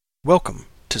Welcome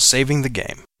to Saving the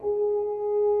Game.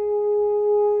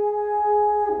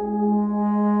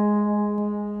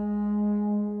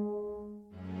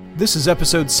 This is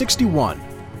episode 61,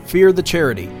 Fear the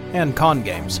Charity and Con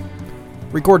Games.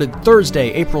 Recorded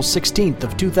Thursday, April 16th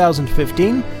of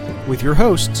 2015, with your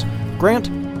hosts, Grant,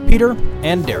 Peter,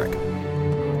 and Derek.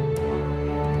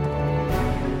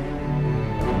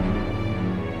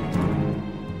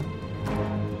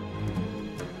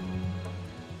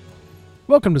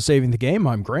 Welcome to Saving the Game.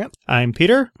 I'm Grant. I'm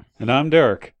Peter. And I'm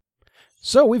Derek.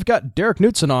 So we've got Derek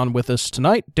Knutson on with us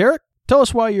tonight. Derek, tell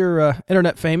us why you're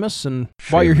internet famous and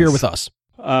why you're here with us.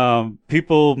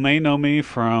 People may know me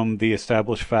from the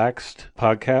Established Facts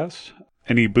podcast.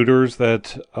 Any booters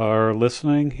that are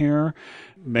listening here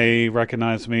may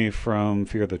recognize me from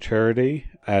Fear the Charity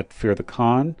at Fear the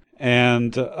Con.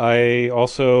 And I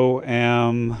also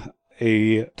am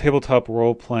a tabletop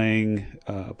role-playing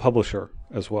publisher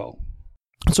as well.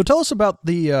 So tell us about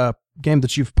the game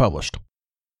that you've published.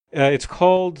 It's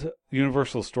called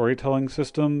Universal Storytelling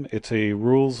System. It's a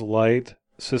rules-light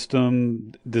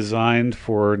system designed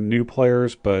for new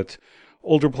players, but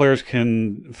older players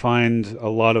can find a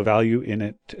lot of value in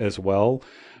it as well.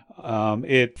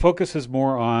 It focuses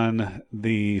more on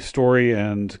the story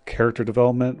and character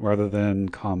development rather than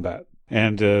combat.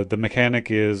 And the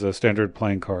mechanic is a standard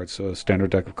playing card, so a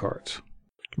standard deck of cards.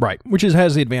 Right, which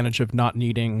has the advantage of not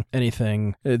needing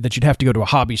anything that you'd have to go to a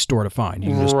hobby store to find. You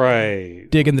can just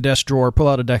dig in the desk drawer, pull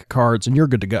out a deck of cards, and you're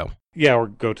good to go. Yeah, or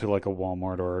go to like a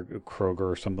Walmart or a Kroger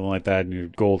or something like that, and you're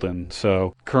golden.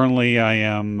 So currently I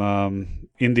am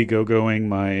Indiegogoing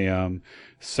my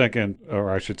second, or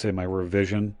I should say my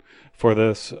revision for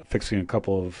this, fixing a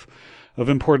couple of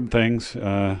important things.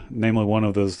 Namely, one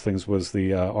of those things was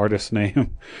the artist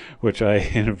name, which I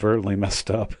inadvertently messed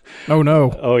up. Oh,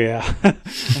 no. Oh, yeah.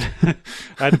 I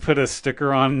had to put a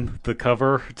sticker on the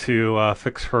cover to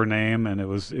fix her name, and it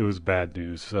was bad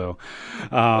news. So,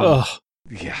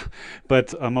 yeah.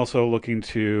 But I'm also looking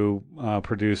to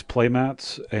produce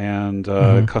playmats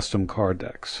and custom card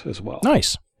decks as well.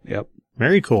 Nice. Yep.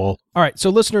 Very cool. All right,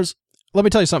 so listeners, let me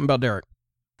tell you something about Derek.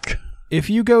 If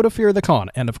you go to Fear the Con,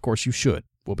 and of course you should,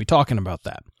 we'll be talking about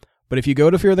that. But if you go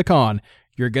to Fear the Con,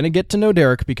 you're going to get to know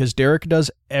Derek because Derek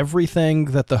does everything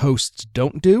that the hosts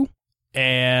don't do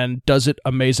and does it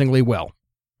amazingly well.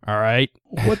 All right?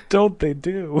 What don't they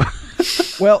do?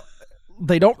 Well,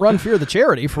 they don't run Fear the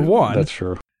Charity, for one. That's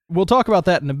true. We'll talk about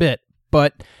that in a bit.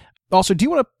 But also, do you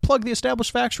want to plug the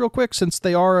Established Facts real quick, since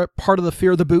they are a part of the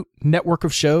Fear the Boot network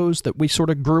of shows that we sort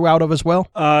of grew out of as well?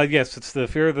 Yes, it's the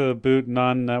Fear the Boot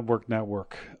non-network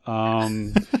network.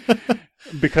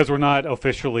 Because we're not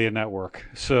officially a network.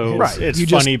 So right. It's you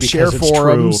funny just share because it's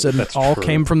forums true. and That's all true.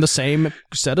 came from the same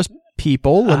set of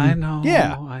people. And, I know.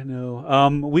 Yeah. I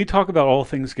know. We talk about all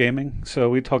things gaming. So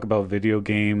we talk about video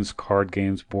games, card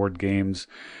games, board games,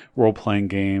 role-playing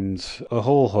games, a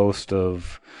whole host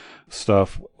of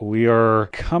stuff. We are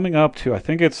coming up to, I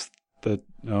think it's the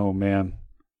 100th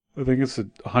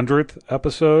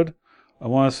episode, I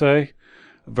want to say,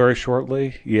 very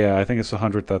shortly. Yeah, I think it's the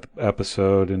 100th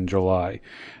episode in July.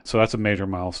 So that's a major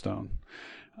milestone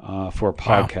for a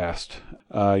podcast.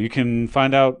 Wow. You can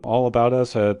find out all about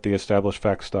us at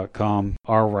theestablishedfacts.com.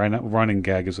 Our running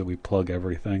gag is that we plug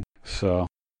everything. So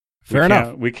Fair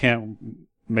enough. We can't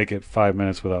make it 5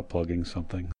 minutes without plugging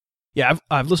something. Yeah,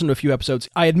 I've listened to a few episodes.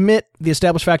 I admit the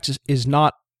Established Facts is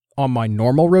not on my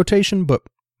normal rotation, but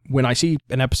when I see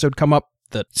an episode come up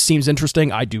that seems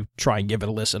interesting, I do try and give it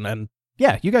a listen. And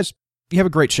yeah, you have a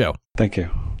great show. Thank you.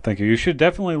 You should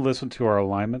definitely listen to our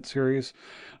alignment series.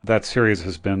 That series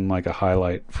has been like a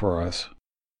highlight for us.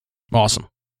 Awesome.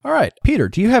 All right, Peter,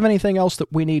 do you have anything else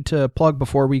that we need to plug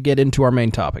before we get into our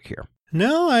main topic here?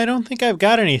 No, I don't think I've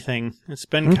got anything. It's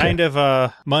been kind of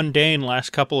a mundane last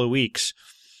couple of weeks.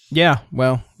 Yeah,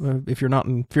 well, if you're not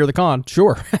in Fear the Con,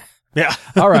 sure. Yeah.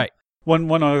 All right.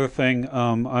 One other thing,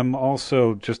 I'm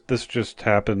also this just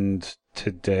happened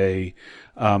today.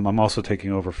 I'm also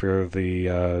taking over Fear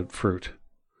the Fruit.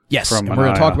 Yes, and we're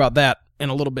going to talk about that in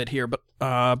a little bit here, but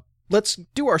let's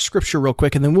do our scripture real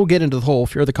quick, and then we'll get into the whole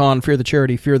Fear the Con, Fear the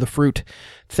Charity, Fear the Fruit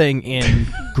thing in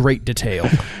great detail.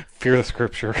 Fear the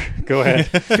scripture. Go ahead.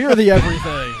 Fear the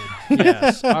everything.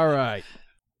 Yes. All right.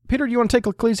 Peter, do you want to take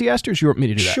Ecclesiastes, or do you want me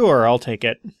to do that? Sure, I'll take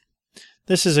it.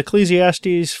 This is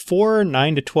Ecclesiastes 4,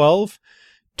 9-12.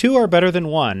 2 are better than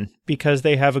 1, because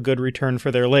they have a good return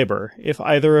for their labor. If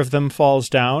either of them falls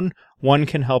down, one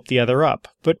can help the other up.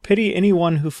 But pity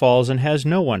anyone who falls and has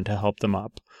no one to help them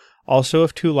up. Also,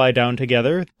 if 2 lie down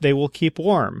together, they will keep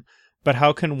warm. But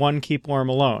how can one keep warm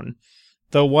alone?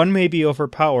 Though one may be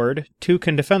overpowered, two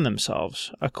can defend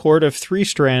themselves. A cord of 3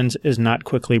 strands is not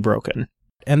quickly broken.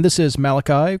 And this is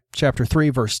Malachi chapter 3,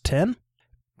 verse 10.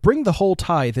 Bring the whole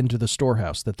tithe into the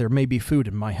storehouse, that there may be food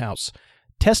in my house.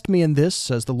 Test me in this,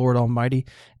 says the Lord Almighty,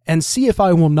 and see if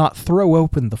I will not throw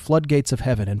open the floodgates of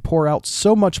heaven and pour out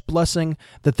so much blessing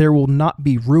that there will not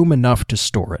be room enough to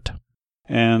store it.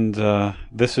 And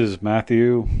this is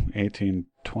Matthew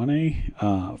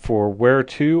 18:20. For where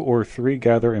 2 or 3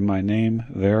 gather in my name,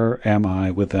 there am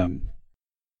I with them.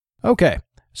 Okay,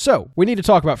 so we need to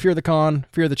talk about Fear the Con,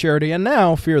 Fear the Charity, and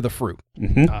now Fear the Fruit.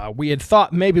 Mm-hmm. We had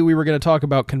thought maybe we were going to talk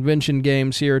about convention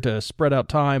games here to spread out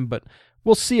time, but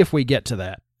we'll see if we get to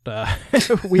that.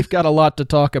 We've got a lot to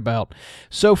talk about.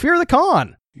 So Fear the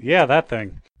Con. Yeah, that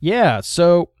thing. Yeah,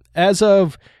 so as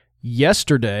of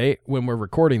yesterday, when we're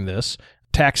recording this,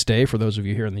 tax day for those of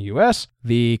you here in the U.S.,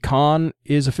 the con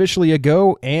is officially a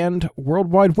go, and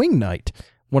Worldwide Wing Night,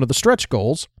 one of the stretch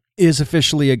goals, is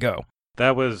officially a go.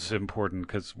 That was important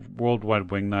because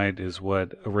Worldwide Wing Night is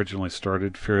what originally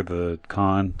started Fear the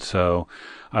Con, so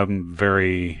I'm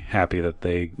very happy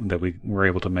that we were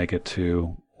able to make it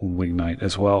to Wing Night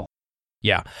as well.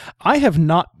 Yeah, I have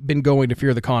not been going to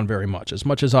Fear the Con very much. As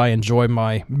much as I enjoy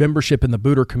my membership in the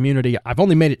Booter community, I've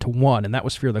only made it to one, and that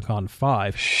was Fear the Con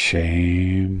 5.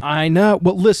 Shame. I know.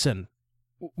 Well, listen,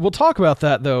 we'll talk about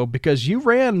that, though, because you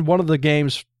ran one of the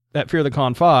games at Fear the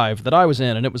Con 5 that I was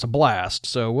in, and it was a blast,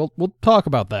 so we'll talk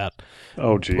about that.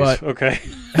 Oh, geez. But, okay.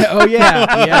 Oh,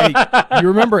 yeah, you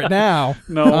remember it now.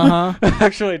 No,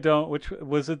 actually I don't. Which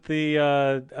was it the,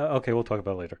 okay, we'll talk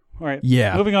about it later. All right,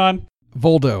 yeah. Moving on.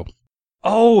 Voldo.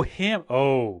 Oh, him.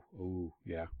 Oh,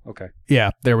 yeah. Okay.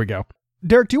 Yeah, there we go.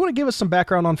 Derek, do you want to give us some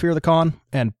background on Fear the Con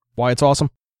and why it's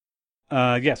awesome?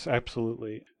 Yes,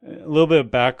 absolutely. A little bit of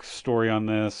backstory on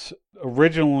this.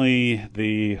 Originally,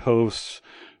 the hosts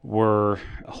were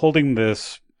holding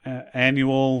this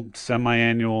annual,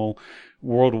 semi-annual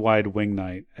Worldwide Wing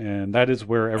Night, and that is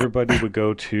where everybody would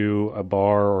go to a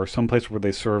bar or someplace where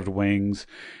they served wings,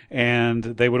 and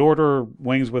they would order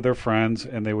wings with their friends,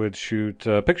 and they would shoot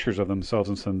pictures of themselves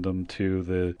and send them to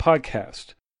the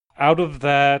podcast. Out of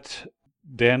that,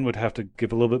 Dan would have to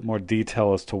give a little bit more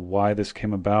detail as to why this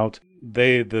came about.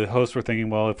 The hosts were thinking,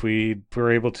 well, if we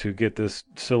were able to get this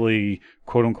silly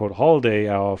quote-unquote holiday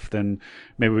off, then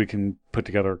maybe we can put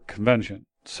together a convention.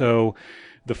 So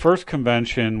the first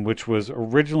convention, which was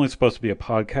originally supposed to be a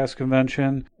podcast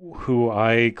convention, who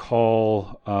I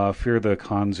call Fear the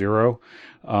Con Zero,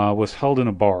 was held in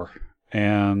a bar.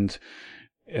 And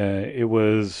it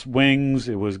was wings,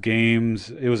 it was games,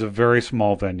 it was a very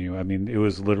small venue. I mean, it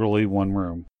was literally one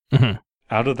room. Mm-hmm.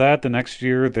 Out of that, the next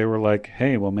year, they were like,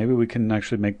 hey, well, maybe we can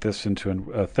actually make this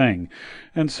into a thing.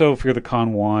 And so Fear the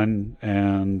Con 1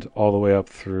 and all the way up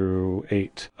through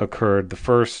 8 occurred. The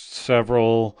first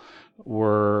several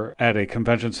were at a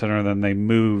convention center, and then they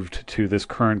moved to this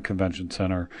current convention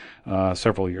center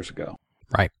several years ago.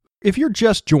 Right. If you're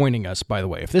just joining us, by the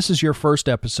way, if this is your first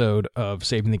episode of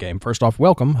Saving the Game, first off,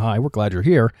 welcome. Hi, we're glad you're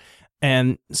here.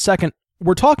 And second,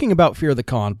 we're talking about Fear the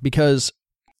Con because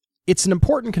it's an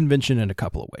important convention in a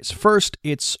couple of ways. First,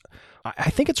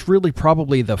 I think it's really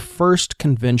probably the first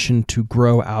convention to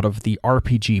grow out of the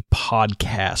RPG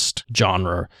podcast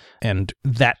genre and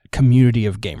that community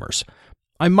of gamers.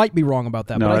 I might be wrong about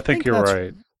that. No, but I think you're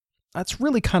right. That's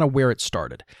really kind of where it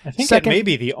started. I think it may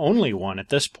be the only one at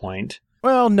this point.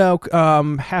 Well, no.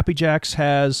 Happy Jacks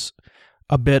has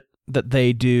a bit that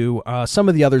they do. Some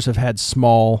of the others have had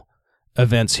small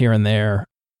events here and there.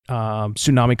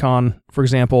 TsunamiCon, for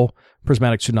example.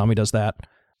 Prismatic Tsunami does that. A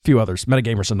few others.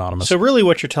 Metagamers Anonymous. So really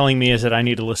what you're telling me is that I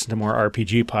need to listen to more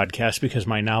RPG podcasts because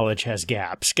my knowledge has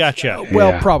gaps. Gotcha.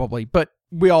 Well, Yeah. Probably, but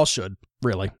we all should,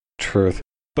 really. Truth.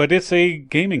 But it's a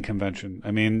gaming convention.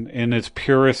 I mean, in its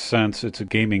purest sense, it's a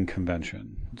gaming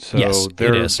convention. So Yes,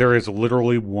 it is. There is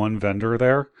literally one vendor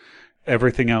there.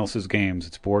 Everything else is games.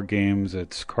 It's board games,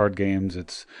 it's card games,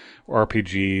 it's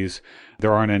RPGs.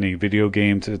 There aren't any video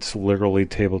games. It's literally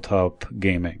tabletop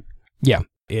gaming. Yeah,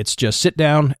 it's just sit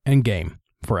down and game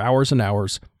for hours and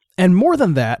hours. And more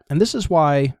than that, and this is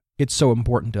why it's so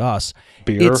important to us.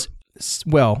 Beer?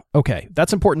 Well, okay,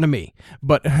 that's important to me.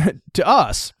 But to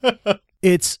us,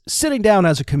 it's sitting down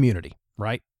as a community,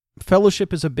 right?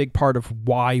 Fellowship is a big part of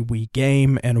why we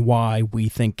game and why we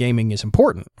think gaming is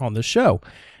important on this show.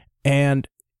 And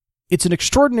it's an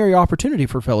extraordinary opportunity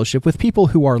for fellowship with people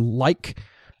who are like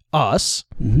us,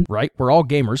 right? We're all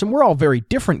gamers, and we're all very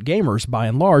different gamers by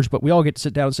and large, but we all get to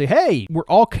sit down and say, hey, we're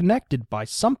all connected by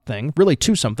something, really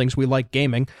two somethings. We like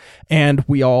gaming, and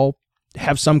we all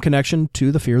have some connection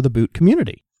to the Fear the Boot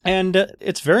community. And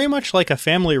it's very much like a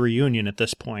family reunion at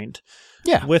this point.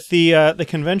 Yeah. With the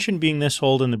convention being this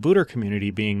old and the Booter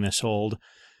community being this old,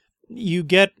 you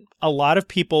get a lot of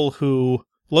people who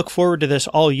look forward to this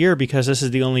all year because this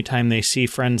is the only time they see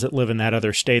friends that live in that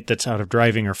other state that's out of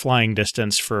driving or flying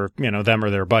distance for, them or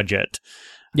their budget.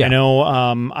 Yeah. I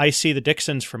know I see the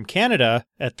Dixons from Canada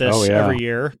at this every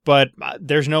year, but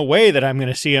there's no way that I'm going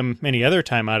to see them any other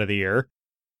time out of the year.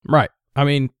 Right. I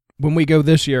mean, when we go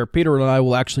this year, Peter and I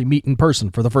will actually meet in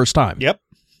person for the first time. Yep.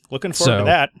 Looking forward to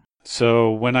that.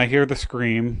 So when I hear the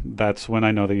scream, that's when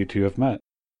I know that you two have met.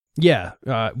 Yeah.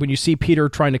 When you see Peter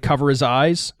trying to cover his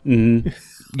eyes. Mm-hmm.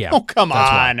 Yeah. Oh, come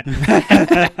on.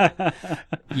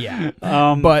 Yeah.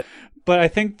 But I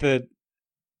think that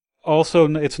also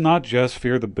it's not just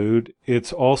Fear the Boot.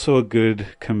 It's also a good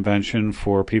convention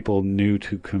for people new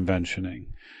to conventioning.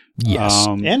 Yes.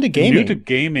 And to gaming. New to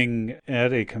gaming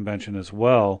at a convention as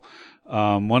well.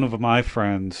 One of my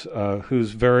friends,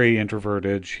 who's very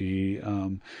introverted, she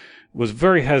was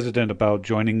very hesitant about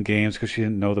joining games because she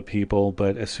didn't know the people.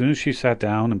 But as soon as she sat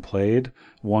down and played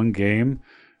one game,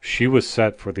 she was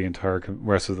set for the entire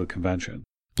rest of the convention.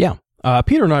 Yeah.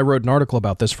 Peter and I wrote an article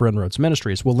about this for Inroads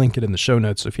Ministries. We'll link it in the show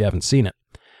notes if you haven't seen it.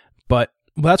 But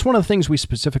that's one of the things we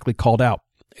specifically called out,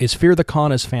 is Fear the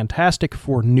Con is fantastic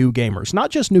for new gamers.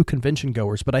 Not just new convention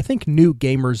goers, but I think new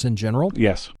gamers in general.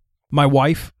 Yes. My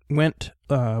wife went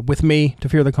with me to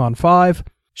Fear the Con 5.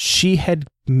 She had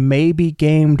maybe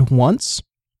gamed once,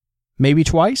 maybe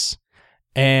twice,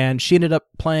 and she ended up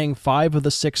playing 5 of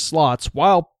the 6 slots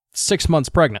while 6 months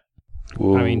pregnant.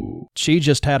 Ooh. I mean, she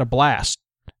just had a blast.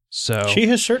 So she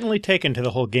has certainly taken to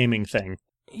the whole gaming thing.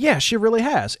 Yeah, she really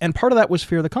has. And part of that was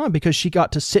Fear the Con because she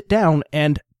got to sit down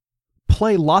and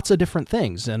play lots of different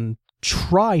things and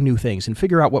try new things and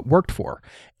figure out what worked for her.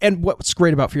 And what's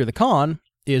great about Fear the Con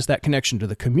is that connection to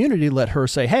the community let her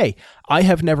say, hey, I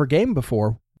have never gamed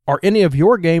before. Are any of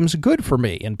your games good for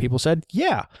me? And people said,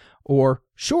 yeah. Or,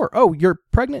 sure. Oh, you're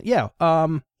pregnant? Yeah.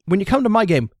 When you come to my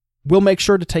game, we'll make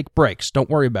sure to take breaks. Don't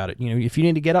worry about it. If you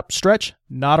need to get up, stretch,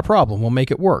 not a problem. We'll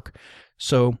make it work.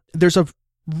 So there's a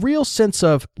real sense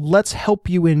of let's help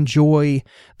you enjoy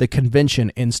the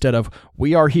convention instead of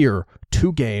we are here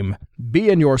to game, be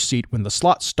in your seat when the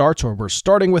slot starts or we're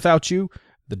starting without you.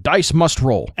 The dice must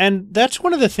roll. And that's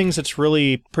one of the things that's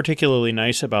really particularly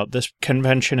nice about this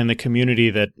convention and the community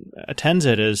that attends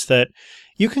it is that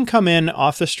you can come in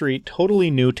off the street totally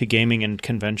new to gaming and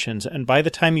conventions, and by the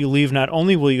time you leave, not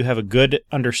only will you have a good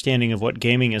understanding of what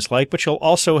gaming is like, but you'll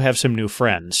also have some new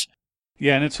friends.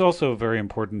 Yeah, and it's also very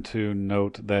important to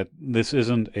note that this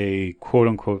isn't a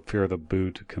quote-unquote Fear the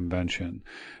Boot convention.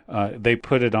 They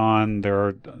put it on. There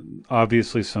are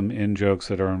obviously some in-jokes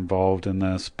that are involved in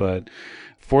this, but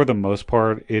for the most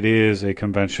part, it is a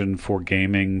convention for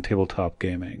gaming, tabletop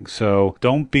gaming. So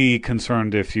don't be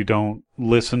concerned if you don't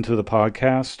listen to the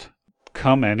podcast.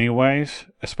 Come anyways,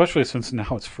 especially since now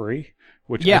it's free,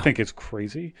 which I think is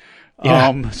crazy.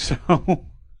 Yeah.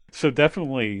 So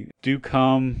definitely do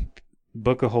come.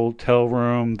 Book a hotel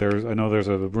room. I know there's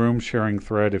a room sharing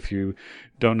thread. If you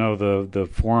don't know the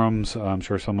forums, I'm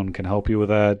sure someone can help you with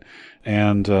that.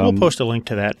 And we'll post a link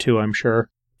to that too, I'm sure.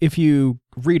 If you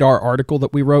read our article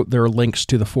that we wrote, there are links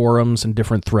to the forums and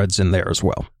different threads in there as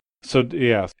well. So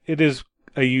yeah, it is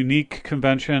a unique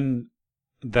convention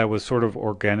that was sort of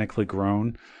organically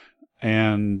grown,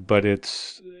 but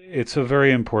it's a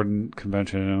very important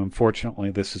convention, and unfortunately,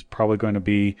 this is probably going to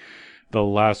be the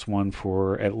last one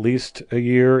for at least a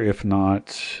year, if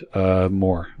not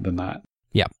more than that.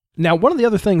 Yeah. Now, one of the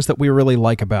other things that we really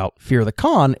like about Fear the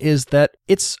Con is that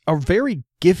it's a very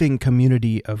giving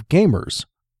community of gamers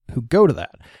who go to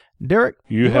that. Derek,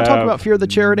 you want to talk about Fear the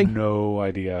Charity? No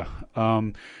idea.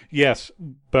 Yes,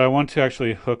 but I want to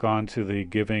actually hook on to the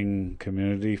giving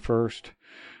community first.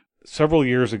 Several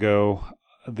years ago,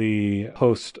 the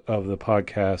host of the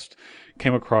podcast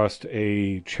came across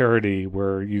a charity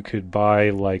where you could buy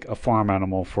like a farm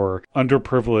animal for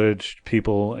underprivileged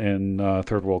people in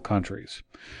third world countries.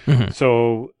 Mm-hmm.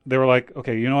 So they were like,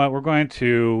 okay, you know what? We're going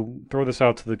to throw this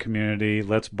out to the community.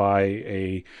 Let's buy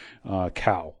a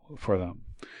cow for them.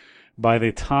 By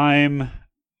the time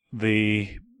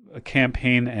the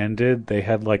campaign ended, they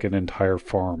had like an entire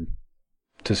farm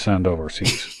to send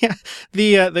overseas.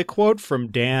 Yeah, the quote from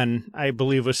Dan, I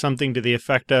believe, was something to the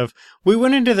effect of, "We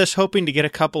went into this hoping to get a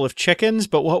couple of chickens,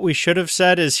 but what we should have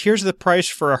said is, here's the price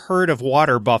for a herd of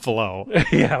water buffalo."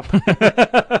 Yeah.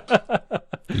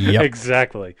 Yep.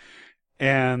 Exactly.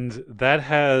 And that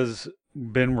has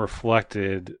been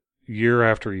reflected year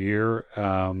after year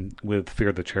with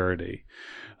Fear the Charity.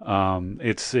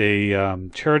 It's a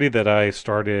charity that I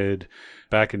started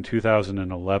back in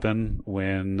 2011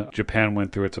 when Japan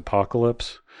went through its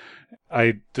apocalypse.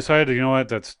 I decided, you know what,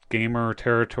 that's gamer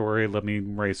territory. Let me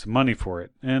raise some money for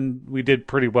it. And we did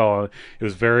pretty well. It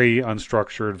was very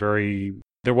unstructured,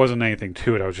 there wasn't anything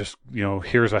to it. I was just,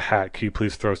 here's a hat. Can you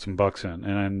please throw some bucks in?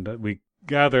 And we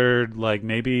gathered like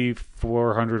maybe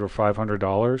 $400 or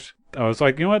 $500. I was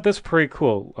like, you know what, that's pretty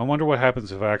cool. I wonder what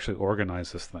happens if I actually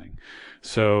organize this thing.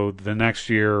 So the next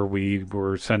year we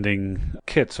were sending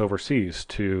kits overseas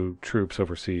to troops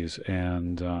overseas.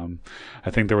 And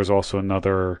I think there was also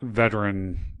another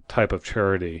veteran type of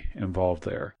charity involved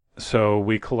there. So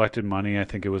we collected money. I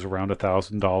think it was around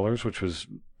 $1,000, which was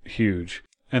huge.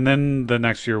 And then the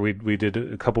next year we did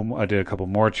a couple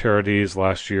more charities.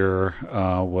 Last year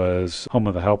was Home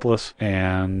of the Helpless,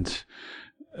 and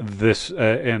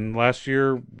last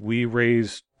year we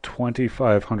raised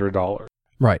 $2,500.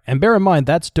 Right, and bear in mind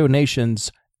that's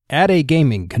donations at a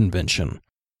gaming convention.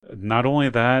 Not only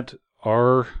that,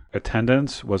 our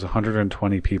attendance was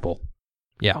 120 people.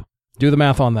 Yeah, do the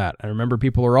math on that. And remember,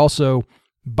 people are also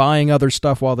buying other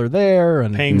stuff while they're there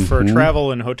and paying for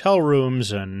travel and hotel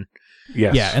rooms and.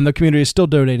 Yes. Yeah, and the community is still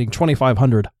donating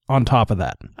 $2,500 on top of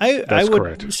that. I would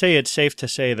correct. say it's safe to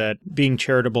say that being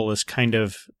charitable is kind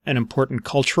of an important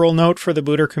cultural note for the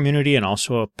Booter community and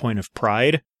also a point of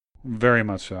pride. Very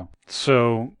much so.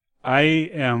 So I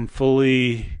am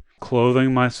fully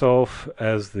clothing myself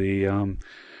as the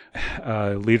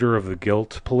leader of the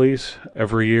guilt police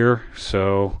every year.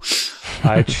 So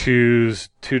I choose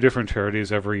 2 different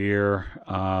charities every year,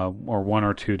 or 1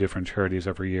 or 2 different charities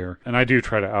every year. And I do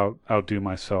try to outdo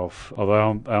myself,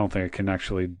 although I don't think I can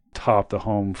actually top the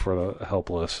Home for the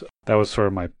Helpless. That was sort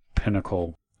of my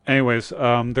pinnacle. Anyways,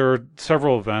 there are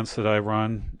several events that I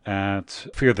run at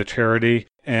Fear the Charity,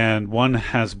 and one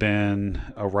has been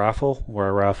a raffle where I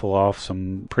raffle off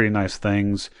some pretty nice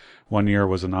things. One year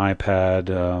was an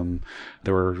iPad.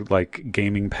 There were like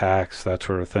gaming packs, that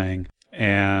sort of thing.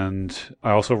 And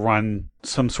I also run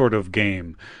some sort of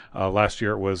game. Last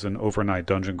year it was an overnight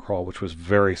dungeon crawl, which was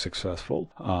very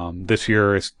successful. This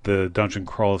year the dungeon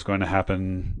crawl is going to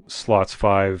happen slots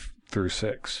 5 through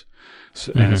 6.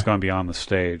 So, and it's going to be on the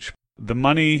stage. The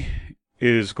money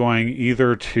is going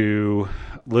either to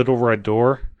Little Red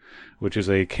Door, which is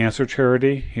a cancer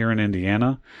charity here in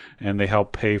Indiana, and they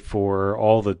help pay for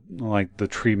all the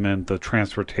treatment, the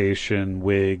transportation,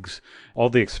 wigs, all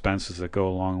the expenses that go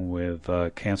along with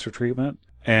cancer treatment.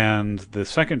 And the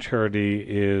second charity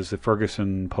is the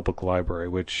Ferguson Public Library,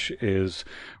 which is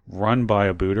run by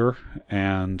a Booter,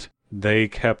 and they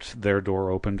kept their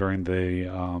door open during the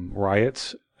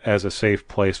riots as a safe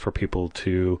place for people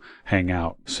to hang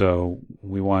out. So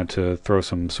we wanted to throw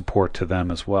some support to them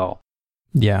as well.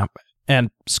 Yeah. And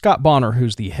Scott Bonner,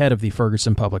 who's the head of the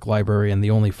Ferguson Public Library and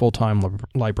the only full-time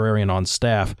librarian on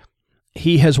staff,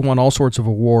 he has won all sorts of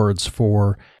awards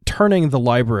for turning the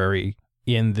library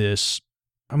in this,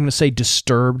 I'm going to say,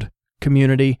 disturbed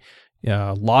community.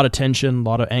 A lot of tension, a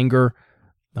lot of anger,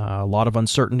 a lot of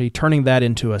uncertainty, turning that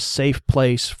into a safe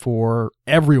place for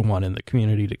everyone in the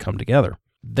community to come together.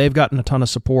 They've gotten a ton of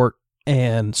support,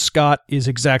 and Scott is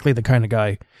exactly the kind of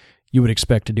guy you would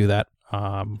expect to do that.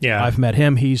 I've met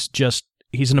him. He's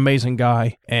an amazing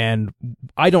guy, and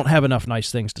I don't have enough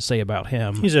nice things to say about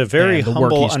him. He's a very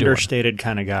humble, understated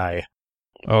kind of guy.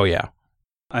 Oh, yeah.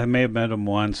 I may have met him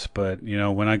once, but,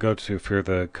 when I go to Fear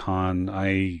the Con,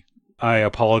 I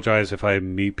apologize if I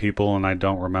meet people and I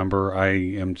don't remember. I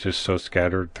am just so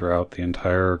scattered throughout the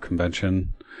entire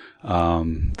convention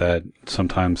that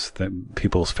sometimes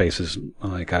people's faces,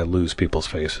 I lose people's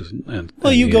faces.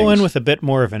 Well, you go in with a bit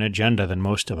more of an agenda than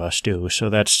most of us do, so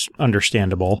that's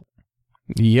understandable.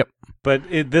 Yep. But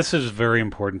this is very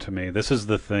important to me. This is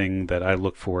the thing that I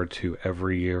look forward to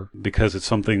every year because it's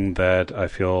something that I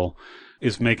feel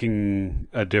is making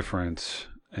a difference,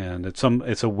 and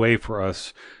it's a way for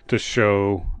us to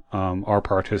show our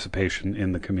participation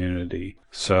in the community.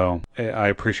 So I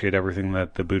appreciate everything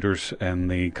that the Booters and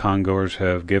the congoers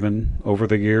have given over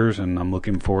the years, and I'm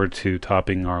looking forward to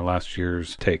topping our last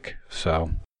year's take.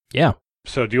 So yeah.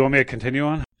 So do you want me to continue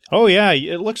on? Oh, yeah.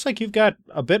 It looks like you've got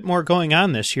a bit more going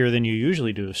on this year than you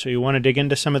usually do. So you want to dig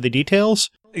into some of the details?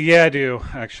 Yeah, I do,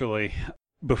 actually.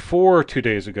 Before 2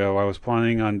 days ago, I was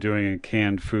planning on doing a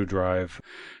canned food drive.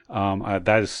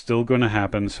 That is still going to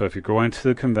happen. So if you're going to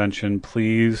the convention,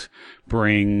 please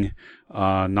bring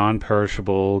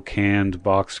non-perishable canned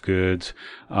box goods,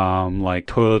 like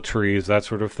toiletries, that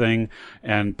sort of thing.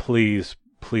 And please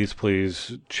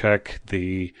check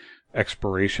the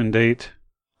expiration date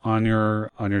on your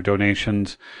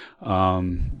donations,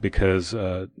 because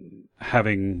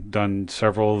having done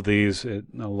several of these, a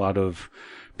lot of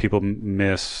people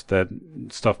miss that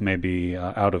stuff may be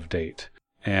out of date.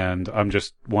 And I'm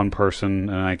just one person,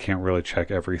 and I can't really check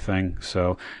everything.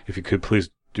 So if you could please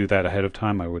do that ahead of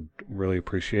time, I would really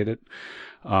appreciate it.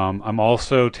 I'm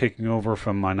also taking over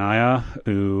from Manaya,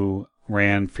 who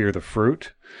ran Fear the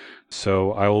Fruit.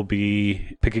 So I will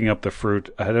be picking up the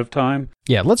fruit ahead of time.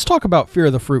 Yeah, let's talk about Fear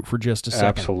of the Fruit for just a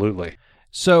second. Absolutely.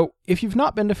 So if you've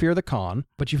not been to Fear the Con,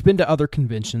 but you've been to other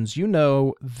conventions, you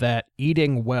know that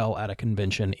eating well at a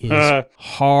convention is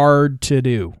hard to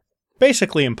do.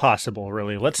 Basically impossible,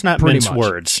 really. Let's not Pretty mince much.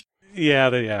 words.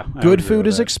 Yeah. Good food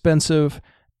is expensive.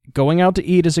 Going out to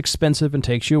eat is expensive and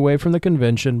takes you away from the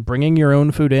convention. Bringing your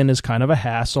own food in is kind of a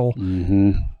hassle.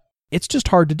 Mm-hmm. It's just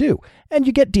hard to do. And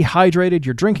you get dehydrated.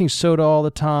 You're drinking soda all the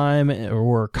time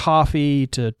or coffee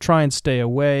to try and stay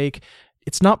awake.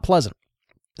 It's not pleasant.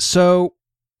 So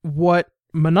what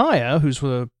Manaya, who's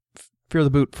a Fear the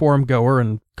Boot forum goer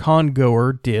and con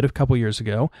goer, did a couple years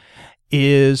ago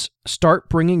is start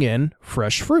bringing in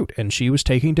fresh fruit. And she was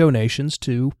taking donations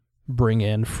to bring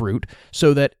in fruit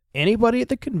so that anybody at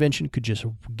the convention could just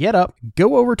get up,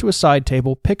 go over to a side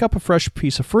table, pick up a fresh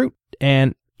piece of fruit,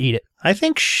 and eat it. I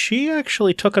think she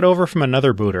actually took it over from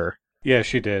another booter. Yeah,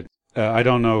 she did. I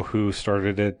don't know who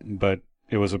started it, but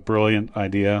it was a brilliant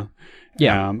idea.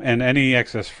 Yeah. And any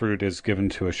excess fruit is given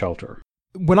to a shelter.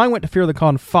 When I went to Fear the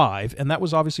Con 5, and that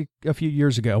was obviously a few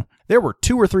years ago, there were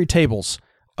 2 or 3 tables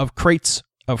of crates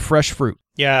of fresh fruit.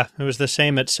 Yeah, it was the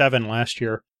same at 7 last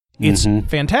year. It's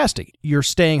fantastic. You're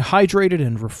staying hydrated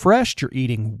and refreshed. You're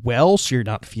eating well, so you're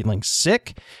not feeling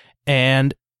sick.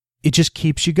 And it just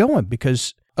keeps you going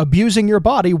because abusing your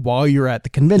body while you're at the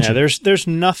convention. Yeah, there's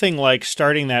nothing like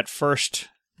starting that first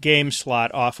game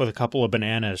slot off with a couple of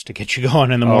bananas to get you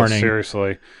going in the morning.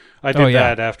 Seriously. I did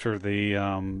that after the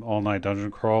all-night dungeon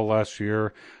crawl last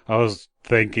year. I was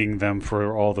thanking them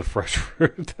for all the fresh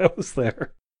fruit that was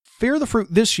there. Fear the Fruit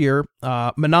this year,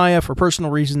 Manaya, for personal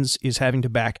reasons, is having to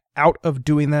back out of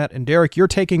doing that. And Derek, you're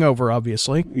taking over,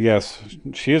 obviously. Yes,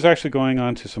 she is actually going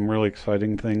on to some really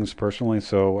exciting things personally,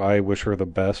 so I wish her the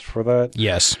best for that.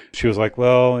 Yes. She was like,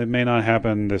 well, it may not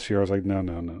happen this year. I was like,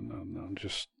 no,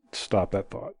 just stop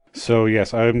that thought. So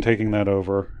yes, I'm taking that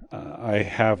over. I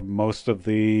have most of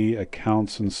the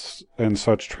accounts and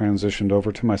such transitioned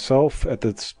over to myself at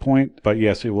this point. But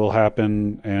yes, it will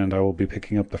happen, and I will be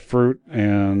picking up the fruit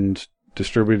and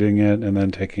distributing it and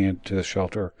then taking it to the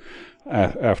shelter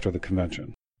after the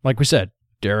convention. Like we said,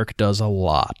 Derek does a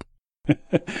lot.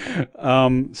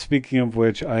 Speaking of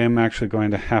which, I am actually going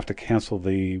to have to cancel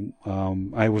the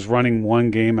I was running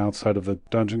one game outside of the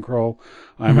dungeon crawl.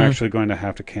 I'm actually going to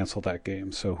have to cancel that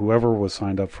game, so whoever was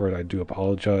signed up for it, I do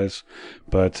apologize,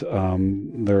 but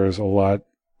there is a lot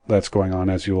that's going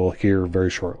on, as you will hear very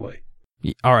shortly.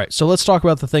 All right, so let's talk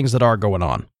about the things that are going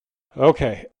on.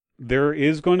 Okay, there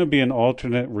is going to be an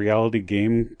alternate reality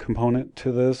game component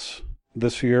to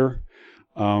this year.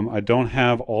 I don't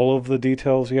have all of the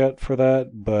details yet for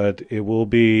that, but it will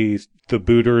be the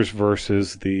booters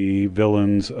versus the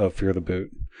villains of Fear the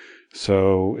Boot.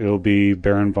 So it'll be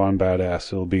Baron Von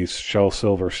Badass, it'll be Shel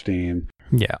Silverstein.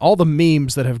 Yeah, all the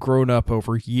memes that have grown up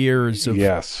over years of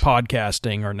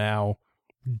podcasting are now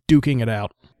duking it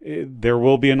out. There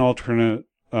will be an alternate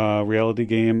reality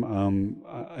game.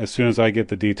 As soon as I get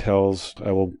the details,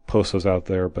 I will post those out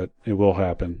there, but it will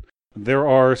happen. There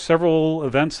are several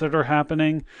events that are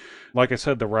happening. Like I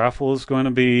said, the raffle is going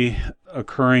to be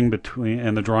occurring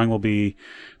and the drawing will be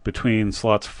between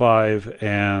slots 5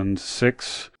 and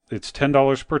 6. It's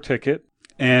 $10 per ticket,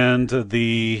 and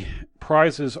the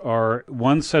prizes are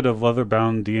one set of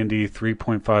leather-bound D&D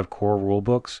 3.5 core rule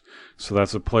books. So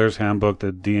that's the Player's Handbook,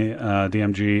 the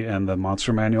DMG, and the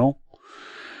Monster Manual.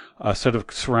 A set of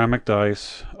ceramic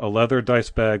dice, a leather dice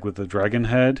bag with the dragon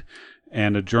head,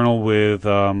 and a journal with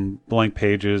blank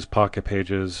pages, pocket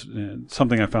pages,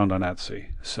 something I found on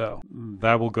Etsy. So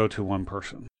that will go to one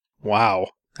person. Wow.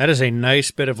 That is a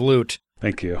nice bit of loot.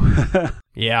 Thank you.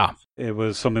 Yeah. It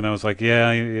was something that was like,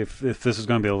 yeah, if this is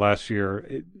going to be the last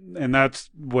year, and that's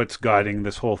what's guiding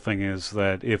this whole thing, is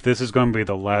that if this is going to be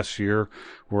the last year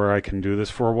where I can do this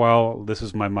for a while, this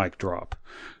is my mic drop.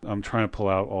 I'm trying to pull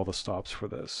out all the stops for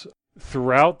this.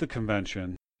 Throughout the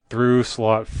convention, through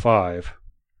slot 5,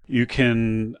 you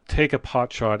can take a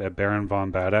pot shot at Baron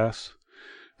Von Badass.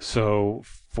 So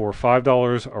for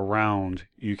 $5 a round,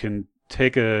 you can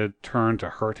take a turn to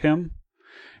hurt him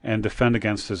and defend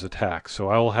against his attack. So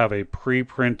I will have a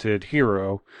pre-printed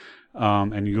hero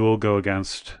and you'll go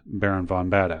against Baron Von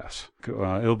Badass.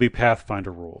 It'll be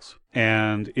Pathfinder rules.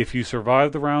 And if you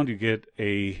survive the round, you get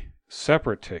a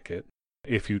separate ticket.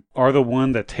 If you are the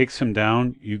one that takes him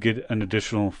down, you get an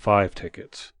additional 5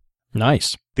 tickets.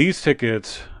 Nice. These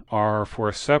tickets are for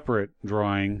a separate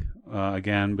drawing,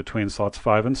 again, between slots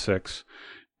 5 and 6,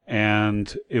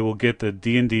 and it will get the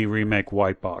D&D Remake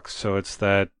white box. So it's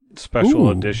that special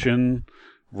edition,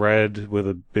 red with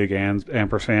a big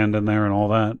ampersand in there and all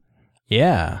that.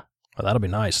 Yeah. Well, that'll be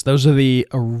nice. Those are the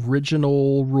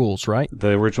original rules, right?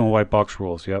 The original white box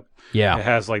rules, yep. Yeah. It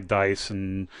has like dice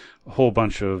and a whole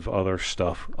bunch of other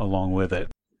stuff along with it.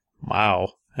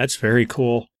 Wow, that's very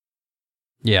cool.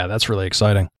 Yeah, that's really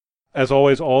exciting. As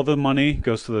always, all the money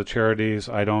goes to the charities.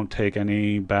 I don't take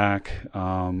any back.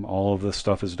 All of this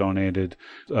stuff is donated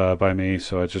by me,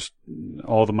 so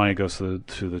all the money goes to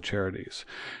the charities.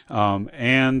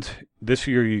 And this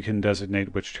year you can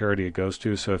designate which charity it goes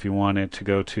to. So if you want it to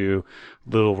go to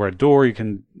Little Red Door, you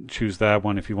can choose that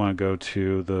one. If you want to go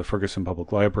to the Ferguson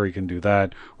Public Library, you can do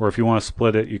that. Or if you want to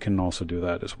split it, you can also do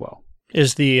that as well.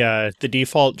 Is the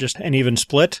default just an even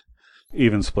split?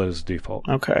 Even split is default.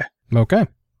 Okay. Okay.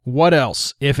 What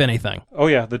else, if anything? Oh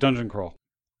yeah, the dungeon crawl.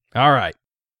 All right.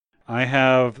 I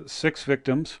have 6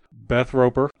 victims: Beth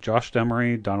Roper, Josh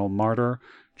Demery, Donald Martyr,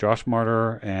 Josh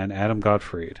Martyr, and Adam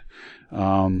Gottfried. Wait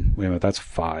a minute, that's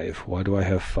 5. Why do I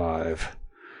have 5?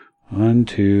 1,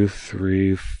 2,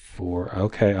 3, 4.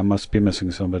 Okay, I must be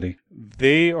missing somebody.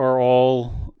 They are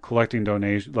all collecting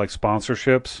donations, like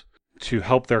sponsorships, to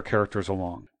help their characters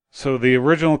along. So the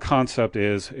original concept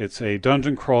is it's a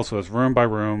dungeon crawl, so it's room by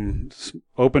room,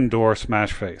 open door,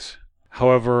 smash face.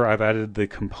 However, I've added the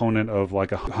component of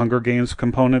like a Hunger Games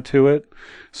component to it,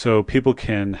 so people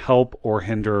can help or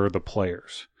hinder the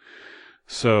players.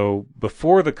 So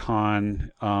before the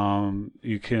con,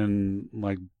 you can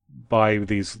like buy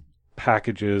these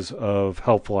packages of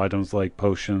helpful items like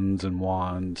potions and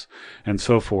wands and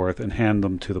so forth and hand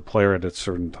them to the player at a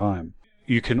certain time.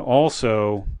 You can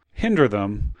also hinder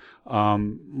them.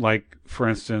 Like, for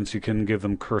instance, you can give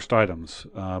them cursed items.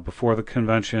 Before the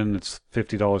convention, it's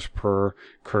 $50 per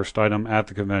cursed item. At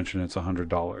the convention, it's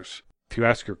 $100. If you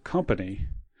ask your company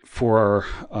for,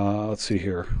 let's see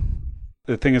here,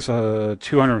 the thing is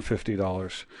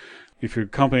 $250. If your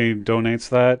company donates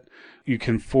that, you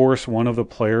can force one of the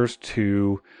players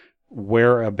to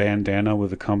wear a bandana with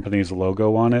the company's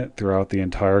logo on it throughout the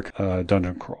entire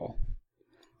dungeon crawl.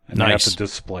 And nice. They have to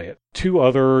display it. 2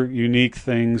 other unique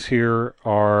things here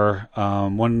are,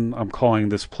 one I'm calling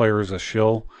this player as a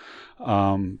shill.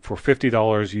 For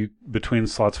 $50, between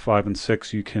slots 5 and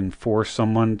 6, you can force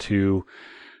someone to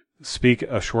speak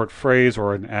a short phrase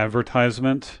or an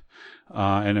advertisement,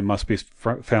 and it must be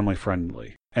family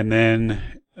friendly. And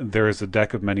then there is a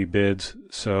deck of many bids.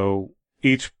 So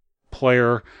each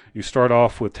player, you start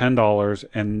off with $10,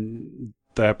 and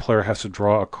that player has to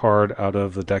draw a card out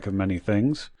of the deck of many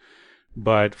things.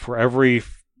 But for every,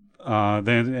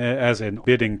 then as a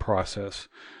bidding process,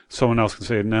 someone else can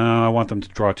say, no, I want them to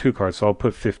draw 2 cards, so I'll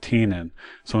put 15 in.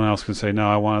 Someone else can say,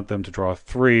 no, I want them to draw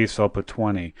 3, so I'll put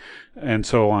 20, and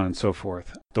so on and so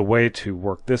forth. The way to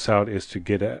work this out is to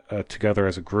get together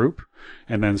as a group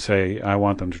and then say, I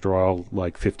want them to draw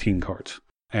like 15 cards.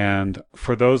 And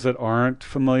for those that aren't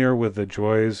familiar with the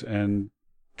joys and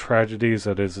tragedies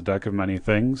that is a deck of many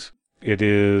things, it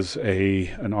is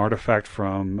an artifact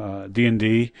from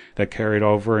D&D that carried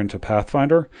over into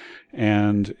Pathfinder,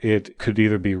 and it could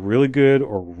either be really good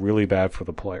or really bad for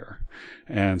the player.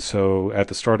 And so at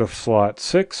the start of slot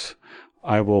 6,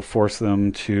 I will force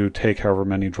them to take however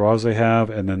many draws they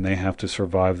have, and then they have to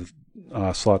survive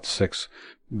slot 6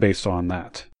 based on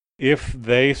that. If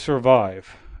they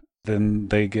survive, then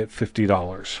they get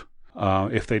 $50.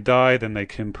 If they die, then they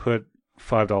can put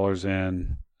 $5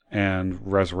 in and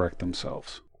resurrect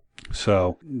themselves.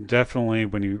 So definitely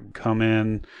when you come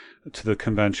in to the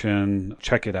convention,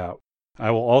 check it out.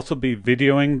 I will also be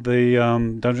videoing the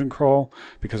dungeon crawl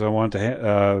because I want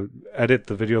to edit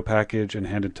the video package and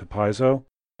hand it to Paizo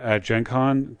at Gen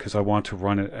Con, because I want to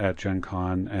run it at Gen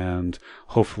Con, and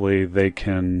hopefully they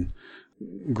can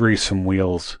grease some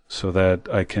wheels so that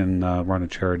I can run a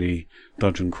charity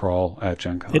dungeon crawl at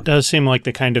Gen Con. It does seem like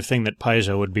the kind of thing that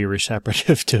Paizo would be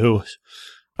receptive to.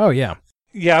 Oh, yeah.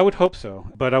 Yeah, I would hope so.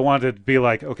 But I wanted to be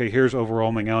like, okay, here's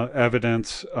overwhelming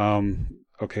evidence.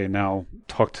 Okay, now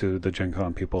talk to the Gen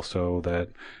Con people so that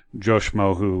Joe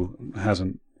Schmo, who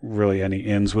hasn't really any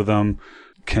ins with them,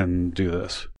 can do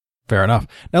this. Fair enough.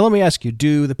 Now let me ask you,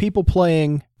 do the people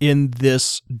playing in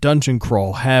this dungeon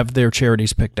crawl have their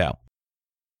charities picked out?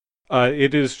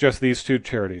 It is just these two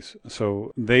charities.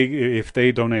 So if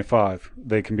they donate $5,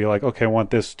 they can be like, okay, I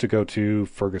want this to go to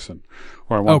Ferguson,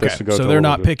 or I want this to go to... So they're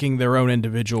not picking their own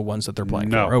individual ones that they're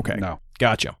playing for. Okay, no.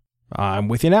 Gotcha. I'm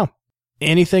with you now.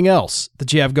 Anything else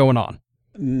that you have going on?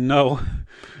 No.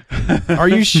 Are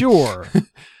you sure?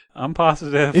 I'm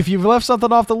positive. If you've left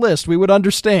something off the list, we would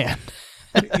understand.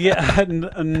 Yeah,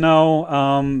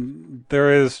 no.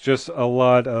 There is just a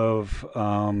lot of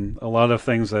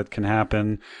things that can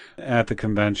happen at the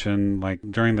convention. Like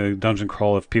during the dungeon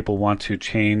crawl, if people want to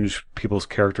change people's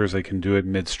characters, they can do it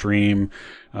midstream.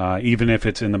 Even if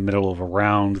it's in the middle of a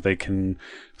round, they can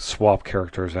swap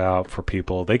characters out for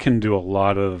people. They can do a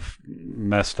lot of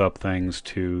messed up things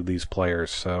to these players.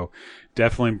 So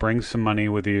definitely bring some money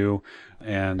with you,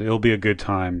 and it'll be a good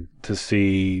time to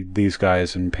see these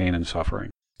guys in pain and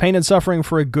suffering. Pain and suffering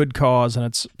for a good cause, and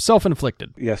it's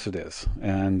self-inflicted. Yes, it is.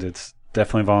 And it's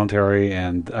definitely voluntary,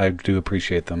 and I do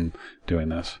appreciate them doing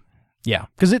this. Yeah,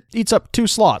 because it eats up 2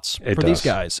 slots for these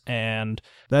guys, and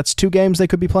that's 2 games they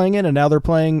could be playing in, and now they're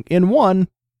playing in 1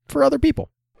 for other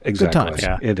people. Exactly. Good times.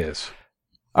 Yeah, it is.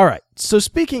 All right, so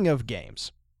speaking of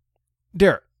games,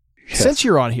 Derek, Yes. since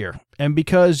you're on here, and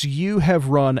because you have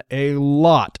run a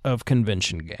lot of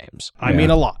convention games, I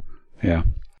mean a lot, Yeah.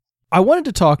 I wanted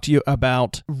to talk to you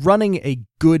about running a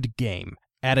good game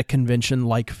at a convention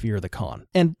like Fear the Con,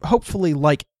 and hopefully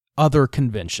like other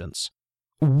conventions.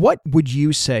 What would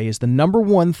you say is the number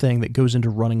one thing that goes into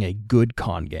running a good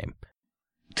con game?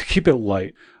 To keep it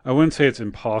light, I wouldn't say it's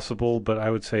impossible, but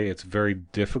I would say it's very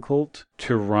difficult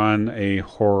to run a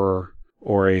horror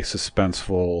or a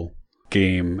suspenseful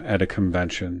game at a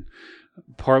convention.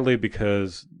 Partly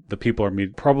because the people are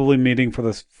probably meeting for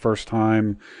the first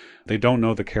time. They don't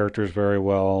know the characters very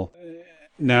well.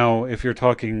 Now, if you're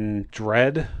talking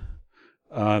Dread,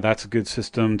 that's a good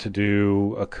system to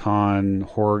do a con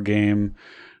horror game.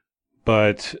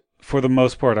 But for the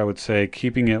most part, I would say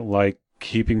keeping it light,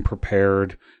 keeping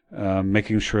prepared,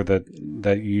 making sure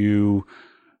that you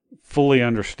fully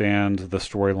understand the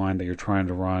storyline that you're trying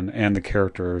to run and the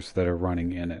characters that are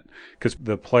running in it. Because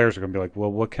the players are going to be like,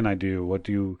 well, what can I do? What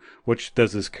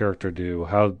does this character do?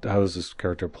 How does this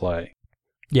character play?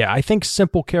 Yeah, I think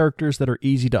simple characters that are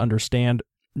easy to understand,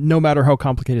 no matter how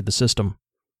complicated the system,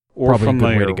 Or probably a good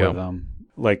way familiar to go. with them.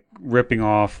 Like ripping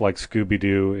off like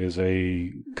Scooby-Doo is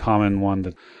a common one.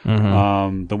 That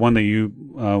the one that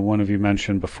one of you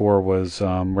mentioned before was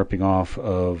ripping off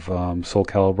of Soul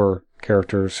Calibur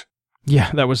characters.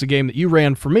 Yeah, that was a game that you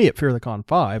ran for me at Fear the Con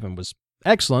 5 and was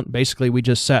excellent. Basically, we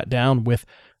just sat down with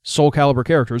Soul Calibur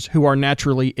characters who are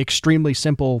naturally extremely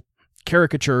simple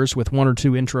caricatures with 1 or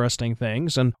 2 interesting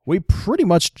things, and we pretty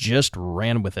much just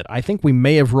ran with it. I think we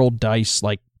may have rolled dice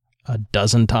like a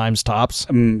dozen times tops.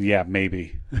 Yeah,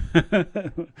 maybe.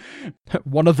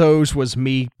 One of those was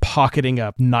me pocketing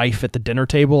a knife at the dinner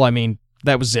table. I mean,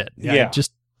 that was it. Yeah.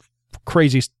 Just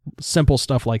crazy, simple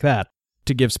stuff like that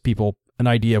to give people an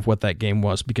idea of what that game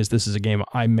was, because this is a game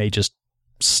I may just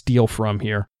steal from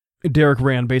here. Derek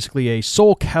ran basically a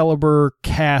Soul Calibur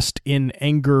cast in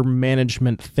anger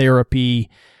management therapy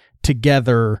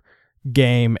together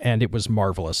game, and it was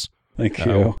marvelous. Thank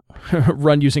you.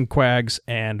 Run using quags,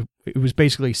 and it was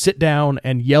basically sit down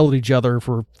and yell at each other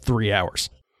for 3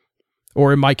 hours.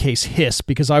 Or in my case, hiss,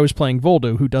 because I was playing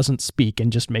Voldo, who doesn't speak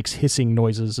and just makes hissing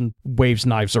noises and waves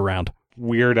knives around.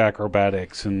 Weird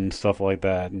acrobatics and stuff like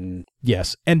that. And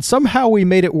yes, and somehow we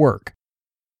made it work.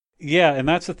 yeah, and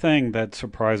that's the thing that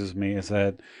surprises me, is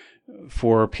that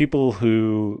for people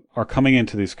who are coming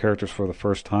into these characters for the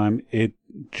first time, it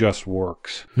just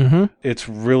works. Mm-hmm. It's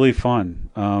really fun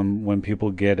when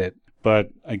people get it. But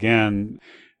again,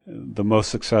 the most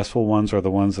successful ones are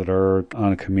the ones that are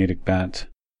on a comedic bent.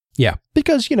 Yeah,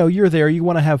 because, you're there, you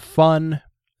want to have fun.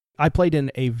 I played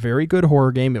in a very good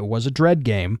horror game. It was a Dread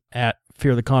game at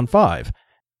Fear the Con 5.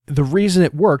 The reason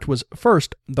it worked was,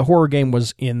 first, the horror game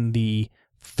was in the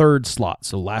 3rd slot,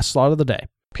 so last slot of the day.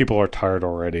 People are tired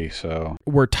already, so...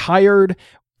 We're tired.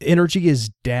 Energy is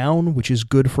down, which is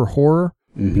good for horror,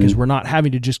 because we're not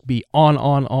having to just be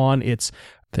on. It's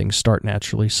things start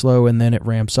naturally slow, and then it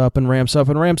ramps up and ramps up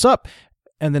and ramps up,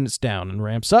 and then it's down and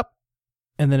ramps up,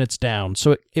 and then it's down.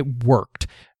 So it worked.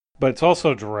 But it's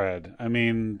also Dread. I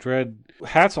mean, Dread,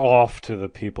 hats off to the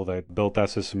people that built that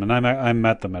system, and I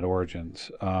met them at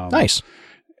Origins. Nice.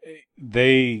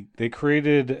 They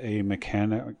created a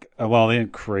mechanic. Well, they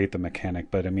didn't create the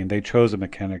mechanic, but I mean, they chose a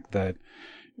mechanic that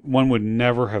one would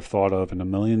never have thought of in a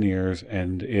million years,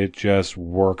 and it just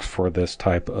works for this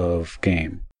type of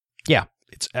game. Yeah,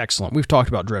 it's excellent. We've talked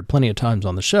about Dread plenty of times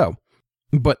on the show.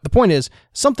 But the point is,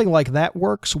 something like that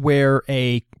works where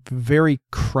a very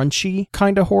crunchy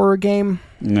kind of horror game,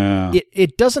 No.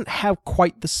 it doesn't have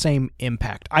quite the same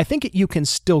impact. I think you can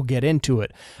still get into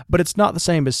it, but it's not the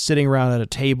same as sitting around at a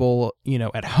table,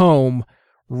 at home,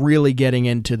 really getting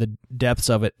into the depths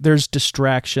of it. There's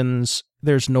distractions,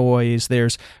 there's noise,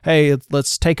 there's, hey,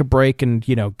 let's take a break and,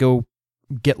 go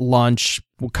get lunch.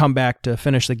 We'll come back to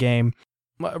finish the game.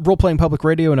 Role Playing Public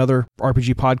Radio, another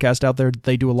RPG podcast out there,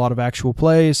 they do a lot of actual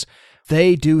plays.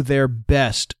 They do their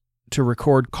best to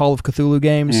record Call of Cthulhu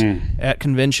games at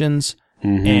conventions,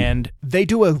 and they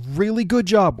do a really good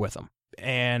job with them.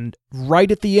 And right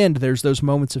at the end, there's those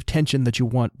moments of tension that you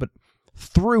want, but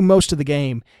through most of the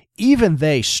game, even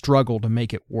they struggle to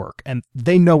make it work, and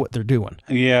they know what they're doing.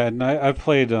 Yeah, and I've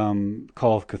played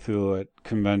Call of Cthulhu at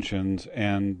conventions,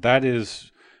 and that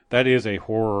is a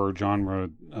horror genre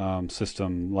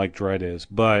system like Dread is,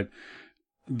 but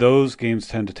those games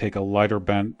tend to take a lighter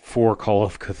bent for Call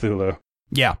of Cthulhu.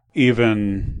 Yeah.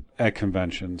 Even at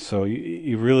conventions. So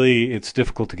you really, it's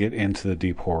difficult to get into the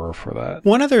deep horror for that.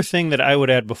 One other thing that I would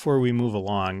add before we move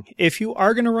along, if you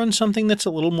are going to run something that's a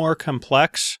little more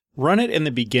complex, run it in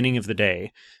the beginning of the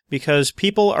day, because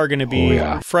people are going to be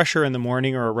fresher in the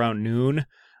morning or around noon.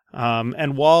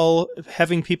 And while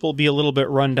having people be a little bit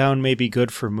run down may be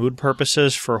good for mood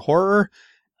purposes for horror,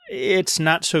 it's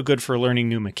not so good for learning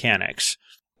new mechanics.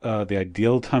 The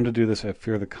ideal time to do this at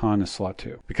Fear the Con is slot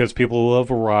 2, because people will have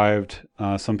arrived.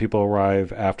 Some people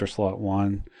arrive after slot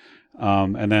 1.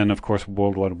 And then, of course,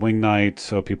 Worldwide Wing Night,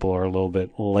 so people are a little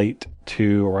bit late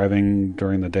to arriving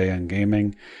during the day and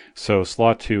gaming. So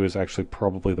slot 2 is actually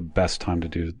probably the best time to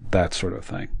do that sort of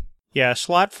thing. Yeah,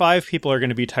 slot 5, people are going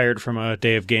to be tired from a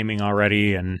day of gaming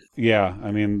already. And yeah,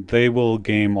 I mean, they will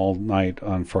game all night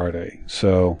on Friday.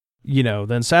 So,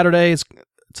 then Saturday, it's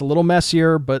a little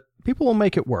messier, but people will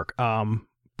make it work.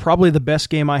 Probably the best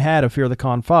game I had of Fear the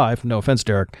Con 5, no offense,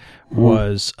 Derek,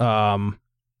 was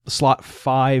slot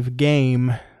 5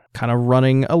 game, kind of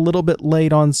running a little bit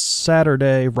late on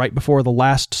Saturday, right before the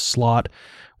last slot,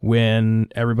 when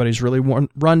everybody's really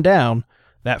run down.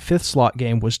 That 5th slot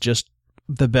game was just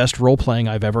the best role-playing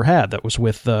I've ever had. That was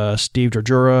with Steve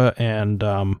Georgiura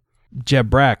and Jeb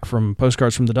Brack from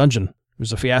Postcards from the Dungeon. It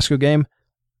was a Fiasco game.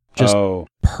 Just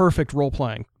perfect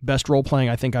role-playing. Best role-playing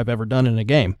I think I've ever done in a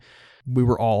game. We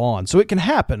were all on. So it can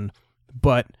happen,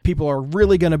 but people are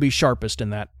really going to be sharpest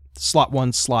in that slot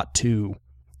 1, slot 2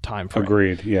 time frame.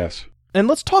 Agreed, yes. And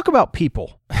let's talk about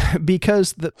people,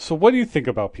 because So what do you think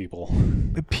about people?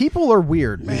 People are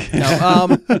weird, man.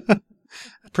 No,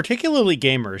 particularly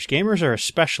gamers. Gamers are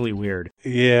especially weird.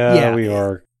 Yeah, we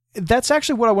are. That's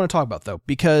actually what I want to talk about, though,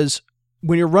 because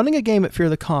when you're running a game at Fear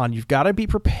the Con, you've got to be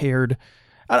prepared.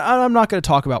 I'm not going to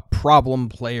talk about problem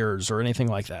players or anything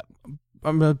like that.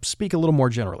 I'm going to speak a little more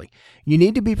generally. You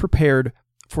need to be prepared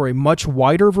for a much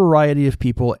wider variety of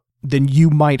people than you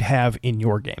might have in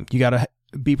your game. You got to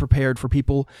be prepared for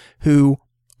people who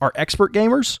are expert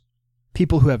gamers,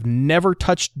 people who have never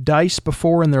touched dice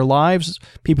before in their lives,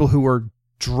 people who are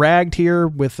dragged here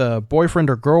with a boyfriend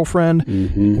or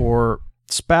girlfriend or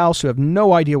spouse who have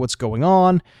no idea what's going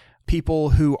on, people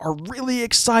who are really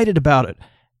excited about it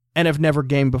and have never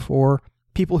gamed before,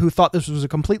 people who thought this was a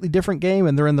completely different game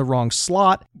and they're in the wrong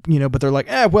slot, but they're like,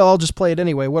 I'll just play it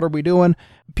anyway. What are we doing?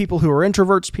 People who are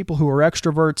introverts, people who are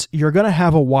extroverts. You're going to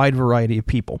have a wide variety of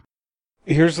people.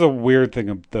 Here's the weird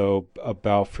thing, though,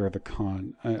 about Fear the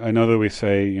Con. I know that we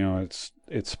say,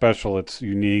 it's special, it's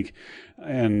unique,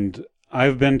 and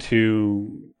I've been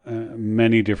to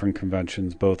many different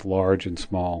conventions, both large and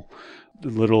small.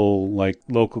 Little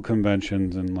local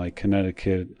conventions in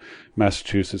Connecticut,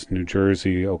 Massachusetts, New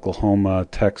Jersey, Oklahoma,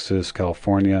 Texas,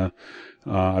 California.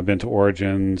 I've been to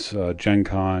Origins, Gen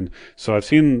Con. So I've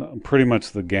seen pretty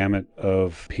much the gamut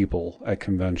of people at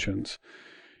conventions.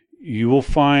 You will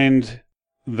find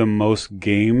the most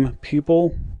game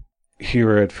people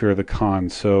here at Fear the Con.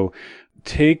 So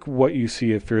take what you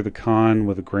see at Fear the Con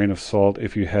with a grain of salt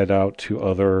if you head out to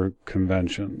other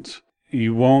conventions.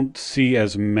 You won't see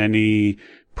as many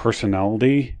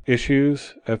personality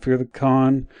issues at Fear the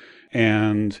Con,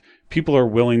 and people are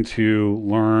willing to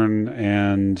learn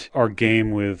and are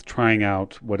game with trying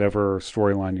out whatever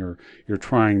storyline you're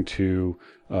trying to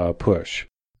push.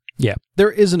 Yeah,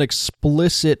 there is an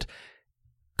explicit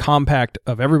compact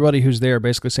of everybody who's there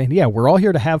basically saying, we're all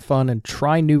here to have fun and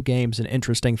try new games and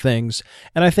interesting things.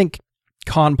 And I think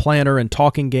Con Planner and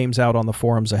talking games out on the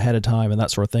forums ahead of time and that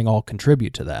sort of thing all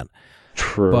contribute to that.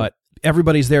 True. But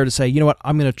everybody's there to say,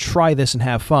 I'm going to try this and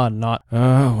have fun, not,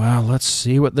 let's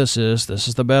see what this is. This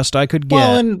is the best I could get.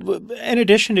 Well, and in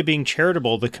addition to being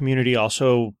charitable, the community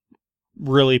also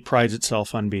really prides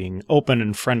itself on being open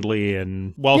and friendly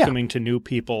and welcoming to new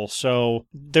people. So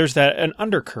there's an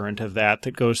undercurrent of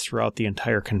that goes throughout the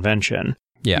entire convention.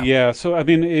 Yeah. Yeah. So, I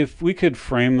mean, if we could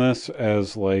frame this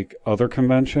as like other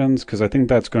conventions, because I think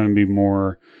that's going to be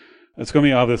it's going to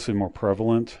be obviously more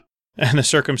prevalent. And the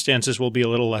circumstances will be a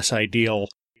little less ideal.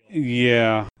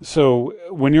 Yeah. So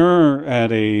when you're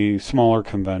at a smaller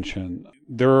convention,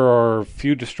 there are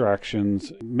few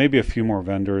distractions, maybe a few more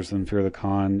vendors than Fear the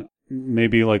Con,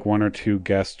 maybe like one or two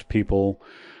guest people,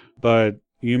 but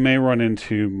you may run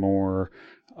into more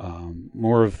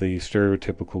of the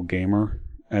stereotypical gamer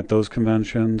at those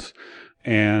conventions.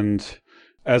 And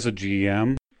as a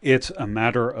GM, it's a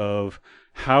matter of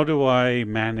how do I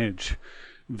manage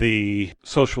the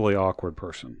socially awkward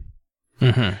person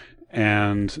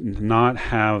and not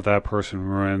have that person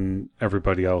ruin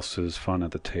everybody else's fun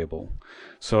at the table.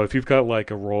 So if you've got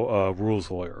like a rules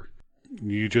lawyer,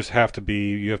 you have to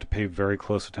pay very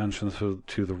close attention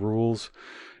to the rules.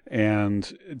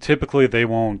 And typically they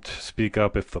won't speak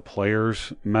up if the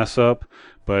players mess up,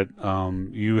 but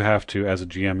you have to, as a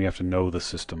GM, you have to know the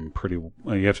system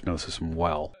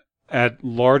well. At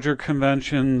larger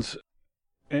conventions,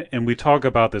 and we talk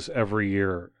about this every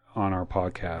year on our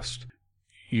podcast,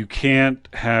 you can't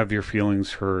have your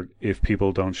feelings hurt if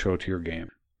people don't show to your game.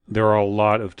 There are a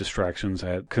lot of distractions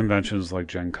at conventions like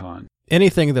Gen Con.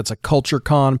 Anything that's a culture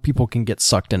con, people can get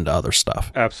sucked into other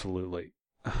stuff. Absolutely.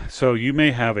 So you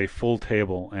may have a full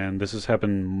table, and this has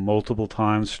happened multiple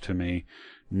times to me.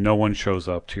 No one shows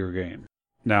up to your game.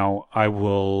 Now, I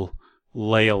will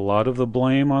lay a lot of the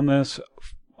blame on this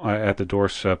at the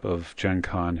doorstep of Gen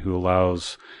Con, who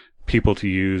allows people to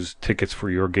use tickets for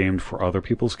your game for other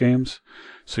people's games.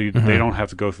 So they don't have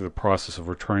to go through the process of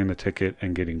returning the ticket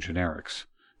and getting generics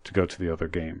to go to the other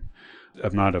game.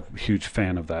 I'm not a huge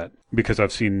fan of that because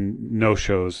I've seen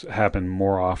no-shows happen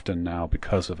more often now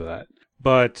because of that.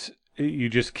 But you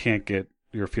just can't get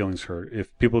your feelings hurt.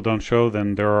 If people don't show,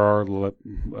 then there are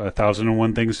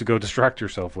 1,001 things to go distract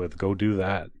yourself with. Go do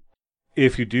that.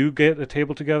 If you do get a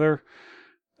table together,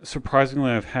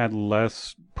 surprisingly, I've had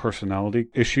less personality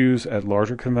issues at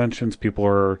larger conventions. People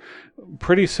are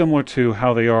pretty similar to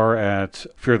how they are at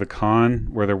Fear the Con,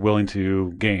 where they're willing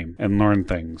to game and learn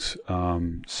things.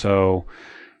 So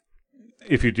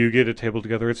if you do get a table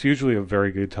together, it's usually a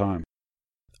very good time.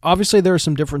 Obviously, there are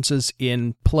some differences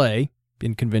in play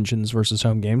in conventions versus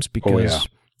home games because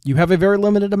you have a very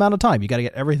limited amount of time. You got to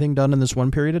get everything done in this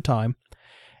one period of time.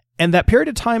 And that period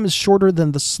of time is shorter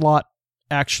than the slot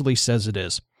actually says it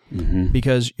is.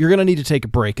 Because you're going to need to take a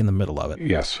break in the middle of it.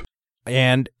 Yes.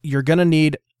 And you're going to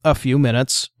need a few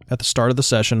minutes at the start of the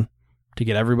session to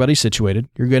get everybody situated.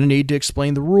 You're going to need to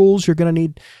explain the rules. You're going to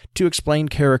need to explain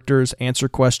characters, answer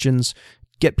questions,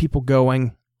 get people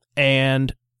going.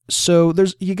 And so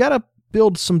you got to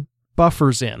build some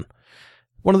buffers in.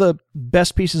 One of the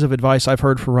best pieces of advice I've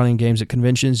heard for running games at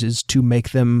conventions is to make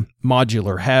them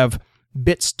modular. Have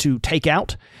bits to take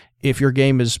out if your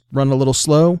game is run a little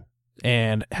slow,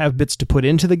 and have bits to put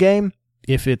into the game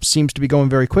if it seems to be going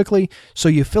very quickly, so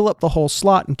you fill up the whole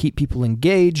slot and keep people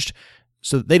engaged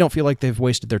so that they don't feel like they've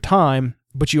wasted their time,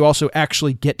 but you also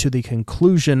actually get to the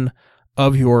conclusion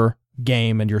of your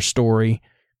game and your story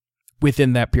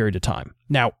within that period of time.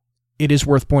 Now, it is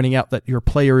worth pointing out that your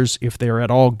players, if they're at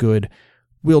all good,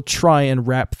 will try and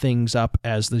wrap things up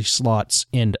as the slot's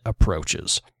end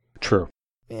approaches. True.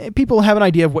 People have an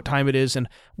idea of what time it is and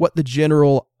what the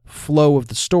general flow of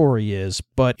the story is,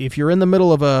 but if you're in the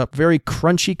middle of a very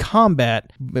crunchy combat,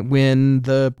 when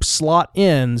the slot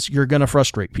ends, you're going to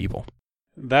frustrate people.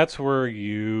 That's where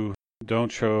you don't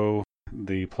show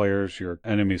the players your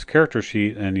enemy's character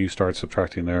sheet and you start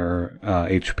subtracting their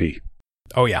HP.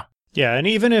 Oh, yeah. Yeah, and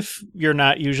even if you're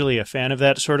not usually a fan of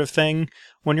that sort of thing,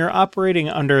 when you're operating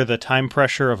under the time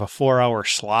pressure of a 4-hour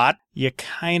slot, you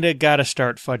kind of got to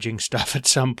start fudging stuff at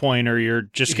some point, or you're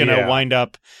just going to wind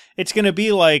up... It's going to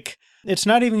be like... It's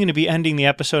not even going to be ending the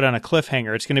episode on a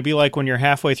cliffhanger. It's going to be like when you're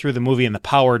halfway through the movie and the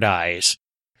power dies.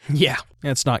 Yeah,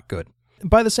 it's not good.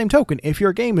 By the same token, if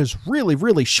your game is really,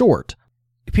 really short,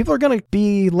 people are going to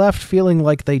be left feeling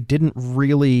like they didn't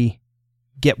really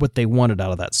get what they wanted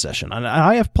out of that session. And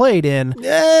I have played in...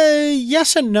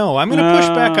 yes and no. I'm going to push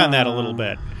back on that a little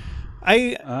bit.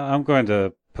 I'm going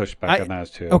to push back on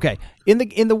that too. Okay.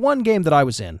 In the one game that I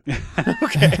was in,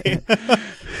 okay,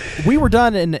 we were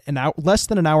done in less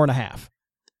than an hour and a half.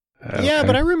 Okay. Yeah,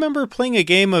 but I remember playing a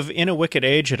game of In a Wicked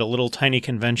Age at a little tiny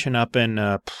convention up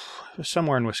in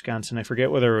somewhere in Wisconsin. I forget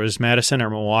whether it was Madison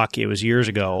or Milwaukee. It was years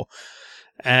ago.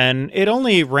 And it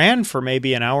only ran for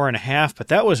maybe an hour and a half, but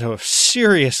that was a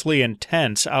seriously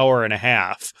intense hour and a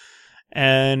half.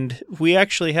 And we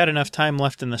actually had enough time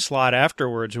left in the slot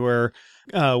afterwards where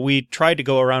we tried to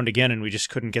go around again and we just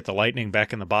couldn't get the lightning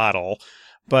back in the bottle.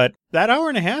 But that hour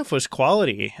and a half was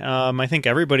quality. I think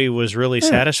everybody was really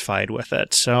satisfied with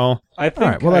it. So I think all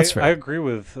right, well, that's fair. I agree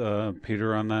with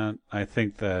Peter on that. I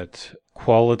think that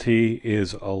quality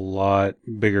is a lot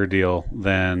bigger deal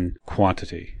than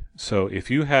quantity. So if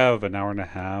you have an hour and a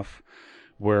half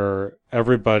where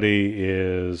everybody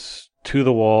is to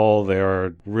the wall, they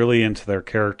are really into their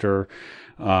character,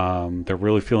 they're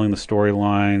really feeling the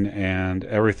storyline, and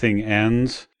everything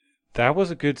ends, that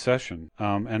was a good session.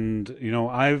 And you know,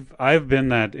 I've been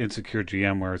that insecure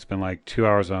GM where it's been like 2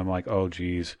 hours and I'm like, oh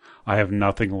geez, I have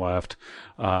nothing left.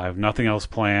 I have nothing else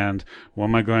planned. What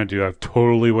am I going to do? I've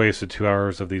totally wasted 2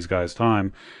 hours of these guys'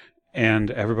 time.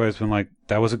 And everybody's been like,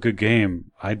 that was a good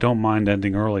game. I don't mind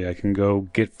ending early. I can go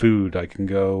get food. I can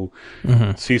go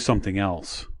see something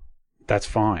else. That's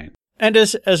fine. And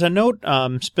as a note,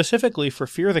 specifically for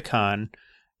Fear the Con,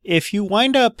 if you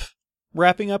wind up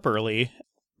wrapping up early,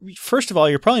 first of all,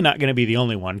 you're probably not going to be the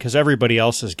only one because everybody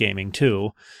else is gaming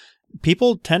too.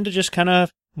 People tend to just kind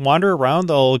of wander around.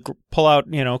 They'll pull out,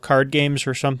 card games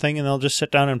or something, and they'll just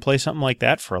sit down and play something like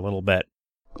that for a little bit.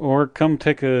 Or come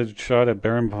take a shot at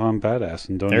Baron Von Badass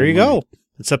and donate. There you go.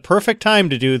 It's a perfect time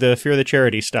to do the Fear the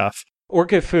Charity stuff. Or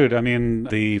get food. I mean,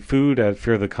 the food at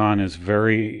Fear the Con is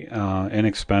very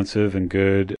inexpensive and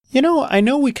good. I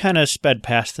know we kind of sped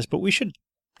past this, but we should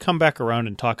come back around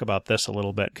and talk about this a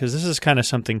little bit, because this is kind of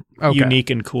something unique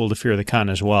and cool to Fear the Con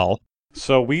as well.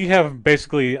 So we have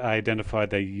basically identified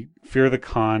that Fear the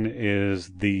Con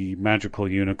is the magical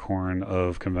unicorn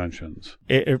of conventions.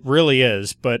 It really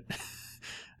is, but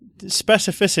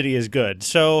specificity is good.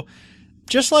 So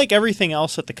just like everything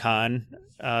else at the con,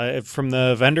 from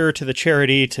the vendor to the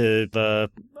charity to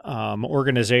the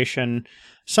organization,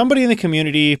 somebody in the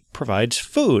community provides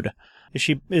food.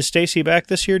 Is Stacy back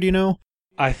this year, do you know?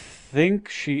 I think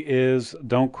she is.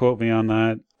 Don't quote me on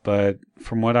that. But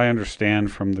from what I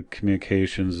understand from the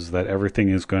communications is that everything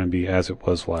is going to be as it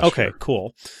was last year. Okay,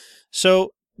 cool.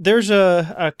 So there's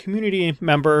a community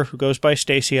member who goes by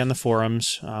Stacy on the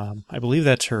forums. I believe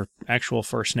that's her actual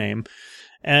first name.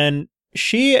 And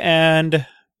she and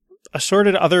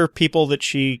assorted other people that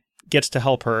she gets to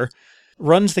help her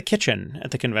runs the kitchen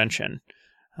at the convention.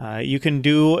 You can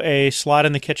do a slot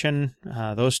in the kitchen.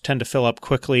 Those tend to fill up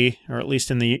quickly, or at least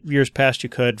in the years past you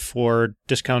could, for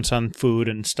discounts on food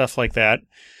and stuff like that.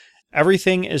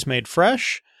 Everything is made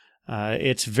fresh.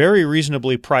 It's very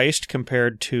reasonably priced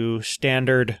compared to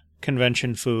standard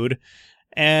convention food.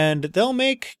 And they'll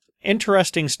make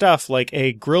interesting stuff like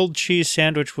a grilled cheese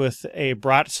sandwich with a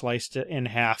brat sliced in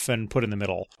half and put in the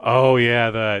middle. Oh, yeah,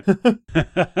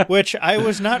 that. Which I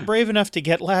was not brave enough to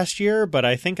get last year, but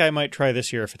I think I might try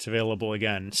this year if it's available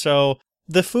again. So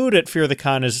the food at Fear the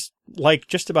Con is like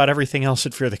just about everything else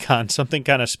at Fear the Con, something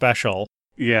kind of special.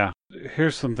 Yeah.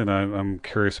 Here's something I'm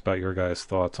curious about your guys'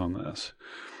 thoughts on this.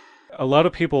 A lot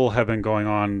of people have been going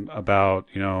on about,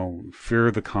 Fear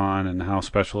the Con and how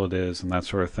special it is and that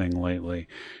sort of thing lately.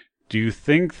 Do you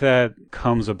think that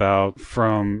comes about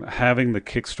from having the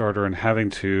Kickstarter and having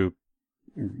to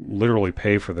literally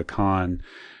pay for the con?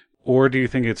 Or do you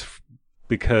think it's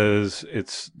because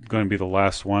it's going to be the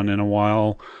last one in a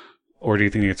while? Or do you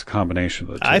think it's a combination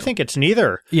of the two? I think it's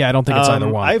neither. Yeah, I don't think it's either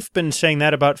one. I've been saying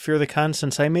that about Fear the Con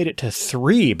since I made it to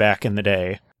 3 back in the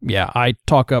day. Yeah, I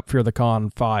talk up Fear the Con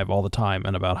 5 all the time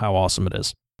and about how awesome it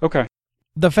is. Okay.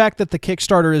 The fact that the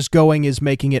Kickstarter is going is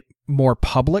making it more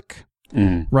public.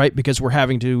 Right? Because we're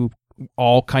having to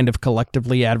all kind of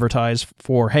collectively advertise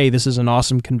for, hey, this is an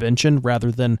awesome convention,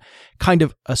 rather than kind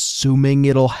of assuming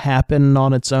it'll happen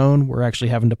on its own. We're actually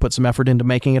having to put some effort into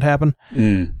making it happen.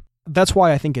 That's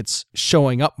why I think it's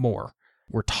showing up more.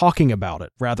 We're talking about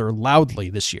it rather loudly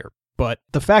this year. But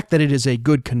the fact that it is a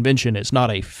good convention is not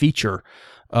a feature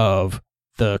of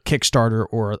the Kickstarter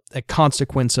or a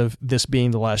consequence of this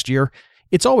being the last year.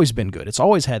 It's always been good. It's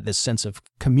always had this sense of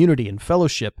community and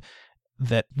fellowship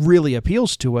that really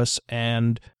appeals to us,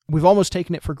 and we've almost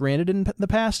taken it for granted in the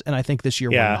past, and I think this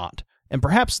year we're not. And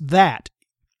perhaps that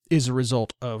is a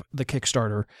result of the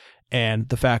Kickstarter and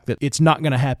the fact that it's not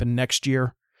going to happen next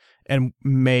year and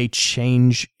may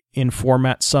change in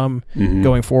format some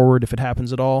going forward if it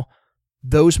happens at all.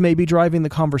 Those may be driving the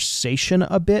conversation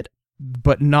a bit,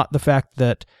 but not the fact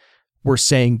that we're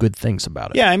saying good things about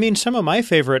it. Yeah, I mean, some of my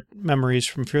favorite memories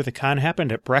from Fear the Con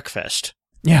happened at breakfast.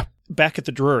 Yeah. Back at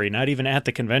the Drury, not even at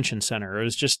the convention center. It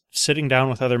was just sitting down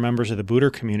with other members of the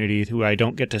Booter community who I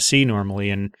don't get to see normally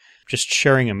and just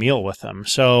sharing a meal with them.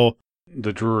 So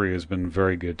the Drury has been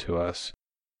very good to us.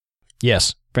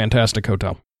 Yes, fantastic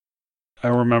hotel. I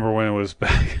remember when it was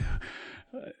back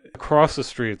across the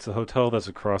street. It's a hotel that's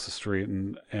across the street,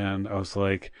 and I was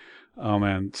like, oh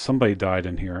man, somebody died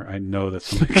in here. I know that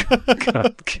somebody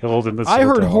got killed in this I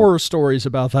hotel. heard horror stories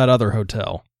about that other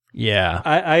hotel. Yeah.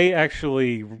 I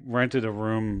actually rented a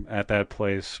room at that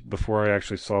place before I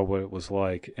actually saw what it was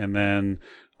like. And then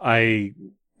I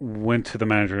went to the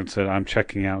manager and said, I'm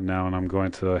checking out now and I'm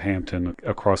going to Hampton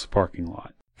across the parking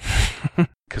lot.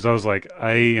 Because I was like,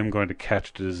 I am going to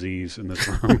catch disease in this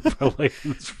room if I lay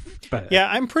in this bed. Yeah,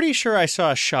 I'm pretty sure I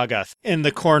saw a Shoggoth in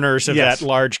the corners of Yes. that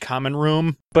large common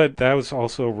room. But that was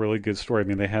also a really good story. I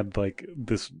mean, they had like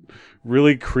this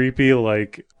really creepy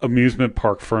like amusement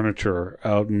park furniture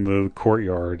out in the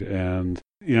courtyard, and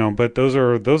you know, but those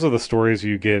are the stories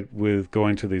you get with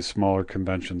going to these smaller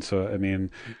conventions. So I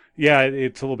mean, yeah,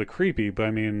 it's a little bit creepy, but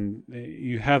I mean,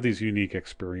 you have these unique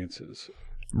experiences.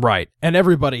 Right. And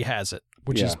everybody has it,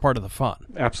 which is Yeah. part of the fun.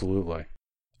 Absolutely.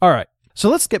 All right. So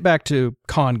let's get back to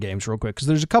con games real quick, because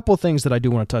there's a couple of things that I do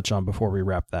want to touch on before we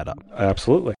wrap that up.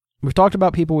 Absolutely. We've talked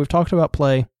about people, we've talked about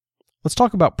play. Let's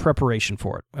talk about preparation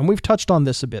for it. And we've touched on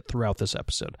this a bit throughout this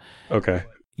episode. Okay.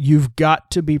 You've got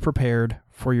to be prepared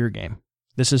for your game.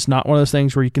 This is not one of those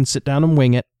things where you can sit down and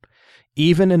wing it.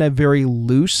 Even in a very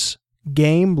loose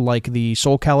game like the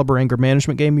Soul Calibur anger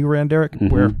management game you ran, Derek, Mhm.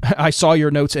 where I saw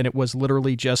your notes and it was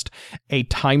literally just a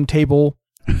timetable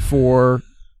for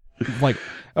like,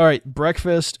 all right,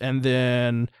 breakfast and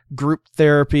then group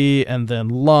therapy and then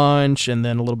lunch and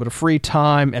then a little bit of free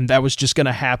time, and that was just going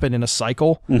to happen in a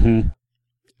cycle. Mm-hmm.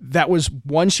 That was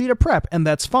one sheet of prep, and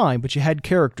that's fine, but you had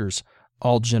characters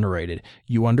all generated.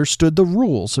 You understood the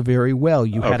rules very well.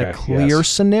 You had a Okay, clear yes.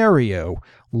 scenario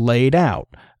laid out,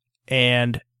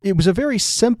 and it was a very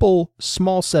simple,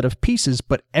 small set of pieces,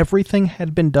 but everything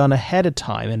had been done ahead of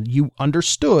time, and you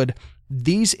understood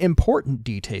these important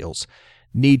details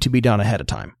need to be done ahead of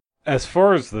time. As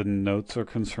far as the notes are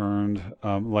concerned,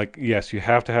 like, yes, you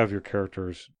have to have your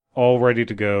characters all ready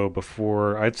to go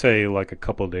before, I'd say like a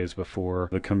couple of days before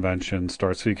the convention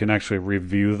starts, so you can actually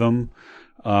review them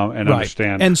and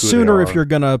understand And who sooner they if are. you're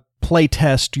going to play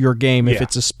test your game if Yeah.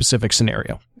 it's a specific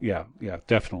scenario. Yeah,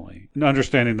 definitely. And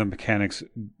understanding the mechanics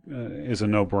is a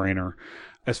no-brainer.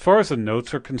 As far as the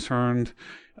notes are concerned,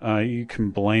 you can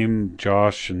blame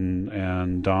Josh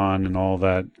and Don and all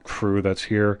that crew that's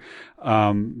here,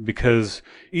 because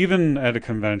even at a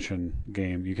convention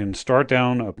game, you can start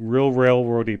down a real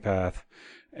railroady path,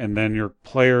 and then your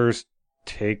players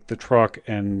take the truck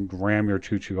and ram your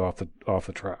choo-choo off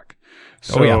the track.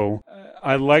 So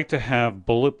I like to have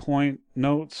bullet point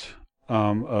notes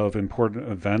of important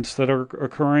events that are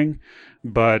occurring,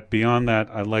 but beyond that,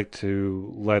 I like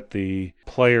to let the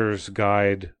players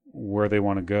guide where they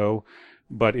want to go.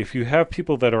 But if you have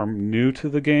people that are new to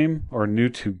the game or new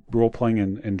to role-playing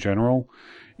in general,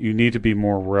 you need to be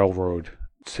more railroad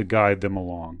to guide them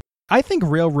along. I think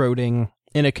railroading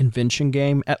in a convention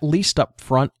game, at least up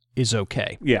front, is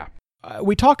okay. Yeah.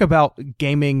 We talk about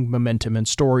gaming momentum and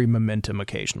story momentum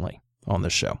occasionally on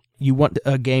this show. You want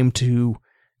a game to,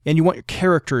 and you want your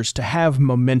characters to have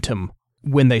momentum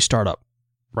when they start up,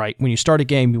 right? When you start a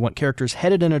game, you want characters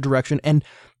headed in a direction, and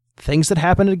things that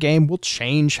happen in a game will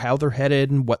change how they're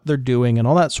headed and what they're doing and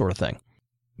all that sort of thing.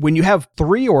 When you have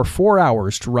 3 or 4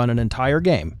 hours to run an entire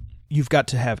game, you've got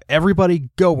to have everybody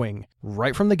going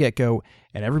right from the get-go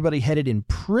and everybody headed in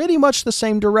pretty much the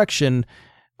same direction,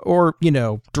 or, you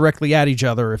know, directly at each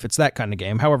other if it's that kind of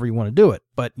game, however you want to do it.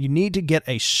 But you need to get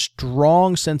a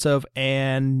strong sense of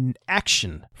an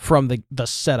action from the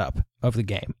setup of the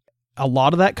game. A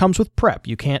lot of that comes with prep.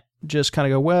 You can't just kind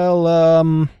of go,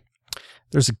 well,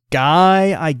 there's a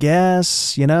guy, I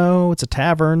guess, you know, it's a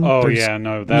tavern. Oh, There's, yeah,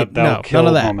 no, that'll kill none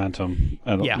of that. momentum.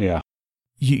 Yeah.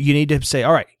 You need to say,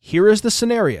 all right, here is the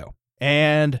scenario,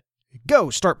 and go,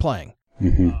 start playing.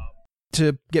 Mm-hmm.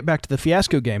 To get back to the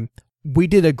Fiasco game, we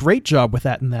did a great job with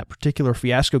that in that particular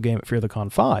Fiasco game at Fear the Con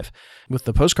 5 with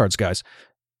the postcards guys,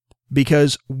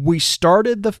 because we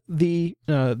started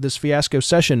this Fiasco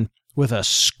session with a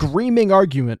screaming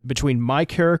argument between my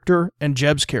character and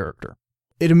Jeb's character.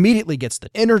 It immediately gets the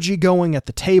energy going at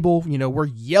the table. You know, we're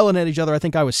yelling at each other. I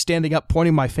think I was standing up,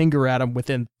 pointing my finger at him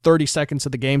within 30 seconds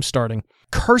of the game starting,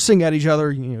 cursing at each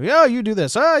other. You know, oh, you do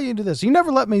this. Oh, you do this. You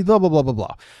never let me, blah, blah, blah, blah,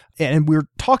 blah. And we're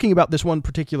talking about this one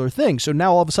particular thing. So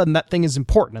now all of a sudden that thing is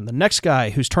important. And the next guy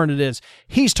whose turn it is,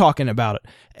 he's talking about it.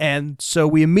 And so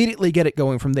we immediately get it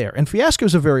going from there. And Fiasco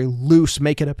is a very loose,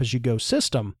 make it up as you go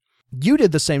system. You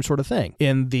did the same sort of thing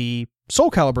in the Soul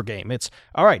Calibur game. It's,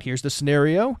 all right, here's the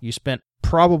scenario. You spent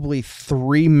probably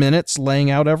 3 minutes laying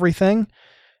out everything.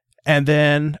 And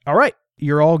then, all right,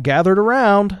 you're all gathered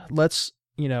around. Let's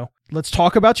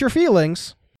talk about your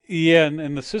feelings. Yeah,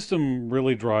 and the system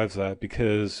really drives that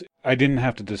because I didn't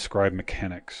have to describe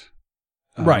mechanics.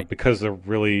 Right. Because there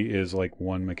really is like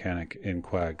one mechanic in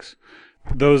Quags.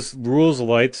 Those rules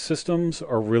light systems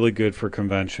are really good for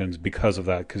conventions because of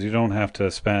that, because you don't have to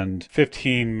spend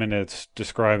 15 minutes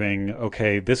describing,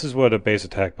 okay, this is what a base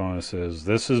attack bonus is,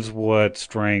 this is what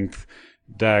strength,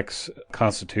 dex,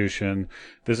 constitution,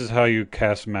 this is how you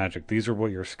cast magic, these are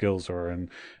what your skills are, and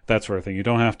that sort of thing. You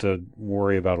don't have to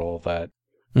worry about all of that.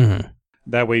 Mm-hmm.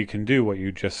 That way you can do what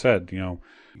you just said. You know,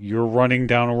 you're running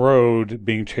down a road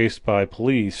being chased by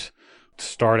police,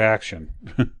 start action.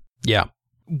 Yeah.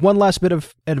 One last bit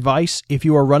of advice. If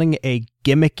you are running a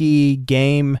gimmicky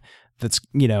game that's,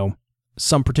 you know,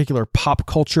 some particular pop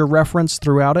culture reference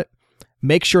throughout it,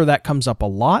 make sure that comes up a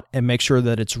lot and make sure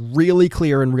that it's really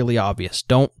clear and really obvious.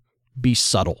 Don't be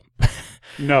subtle.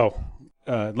 No.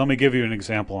 Let me give you an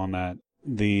example on that.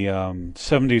 The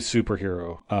 70s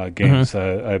superhero games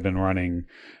that I've been running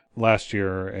last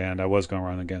year, and I was going to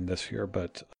run again this year,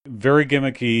 but very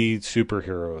gimmicky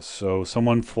superheroes. So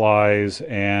someone flies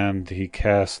and he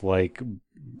casts like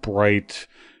bright,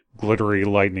 glittery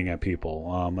lightning at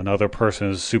people. Another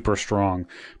person is super strong,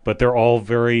 but they're all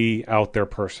very out there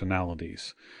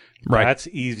personalities. Right. That's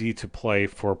easy to play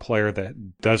for a player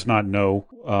that does not know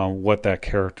what that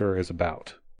character is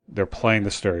about. They're playing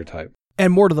the stereotype.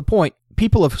 And more to the point,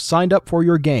 people have signed up for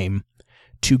your game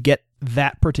to get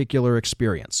that particular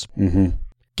experience. Mm-hmm.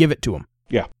 Give it to them.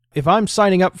 Yeah. If I'm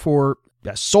signing up for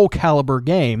a Soul Calibur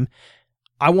game,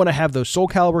 I want to have those Soul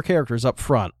Calibur characters up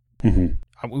front.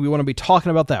 Mm-hmm. We want to be talking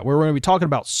about that. We're going to be talking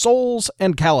about souls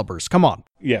and calibers. Come on.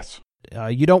 Yes.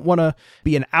 You don't want to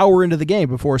be an hour into the game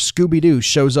before Scooby-Doo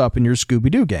shows up in your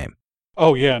Scooby-Doo game.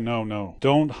 Oh, yeah, no.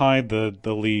 Don't hide the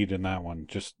lead in that one.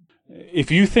 Just,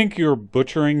 if you think you're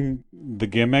butchering the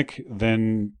gimmick,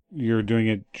 then you're doing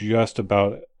it just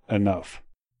about enough.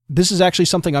 This is actually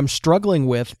something I'm struggling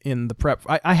with in the prep.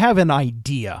 I have an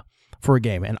idea for a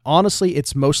game, and honestly,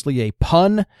 it's mostly a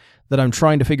pun that I'm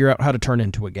trying to figure out how to turn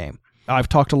into a game. I've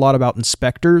talked a lot about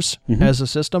inspectors as a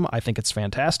system. I think it's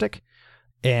fantastic,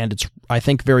 and it's, I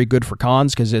think, very good for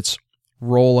cons because it's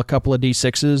roll a couple of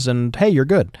D6s and, hey, you're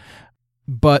good.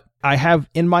 But I have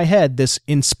in my head this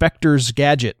inspector's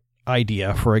gadget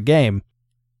idea for a game,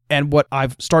 and what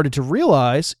I've started to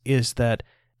realize is that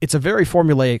it's a very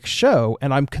formulaic show,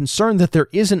 and I'm concerned that there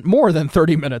isn't more than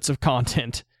 30 minutes of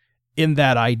content in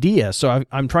that idea. So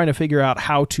I'm trying to figure out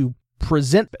how to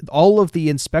present all of the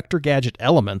Inspector Gadget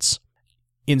elements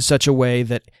in such a way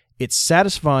that it's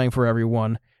satisfying for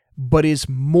everyone, but is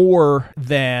more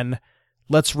than,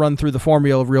 let's run through the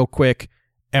formula real quick,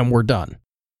 and we're done.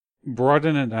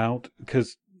 Broaden it out,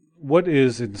 because what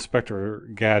is Inspector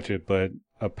Gadget but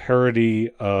a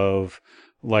parody of,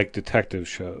 like, detective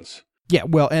shows? Yeah,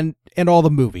 well, and all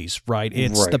the movies, right?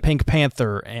 It's Right. the Pink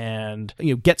Panther and,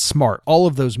 you know, Get Smart, all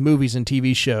of those movies and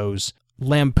TV shows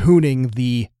lampooning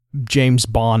the James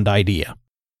Bond idea.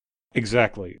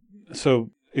 Exactly.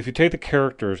 So if you take the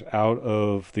characters out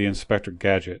of the Inspector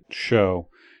Gadget show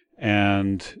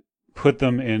and put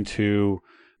them into,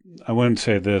 I wouldn't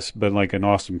say this, but like an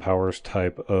Austin Powers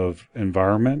type of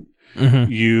environment,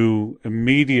 you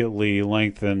immediately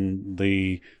lengthen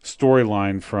the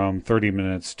storyline from 30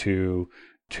 minutes to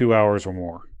 2 hours or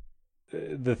more.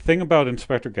 The thing about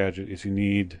Inspector Gadget is you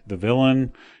need the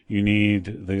villain, you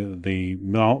need the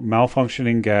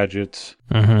malfunctioning gadgets,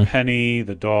 Penny,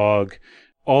 the dog,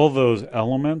 all those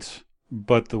elements,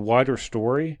 but the wider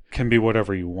story can be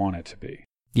whatever you want it to be.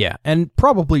 Yeah, and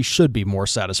probably should be more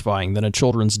satisfying than a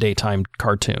children's daytime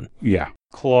cartoon. Yeah.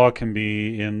 Claw can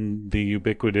be in the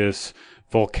ubiquitous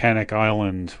volcanic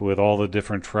island with all the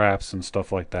different traps and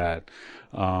stuff like that.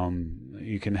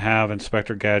 You can have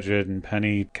Inspector Gadget and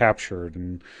Penny captured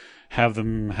and have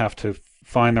them have to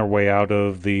find their way out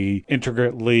of the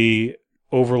intricately,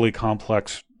 overly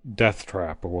complex death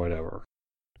trap or whatever.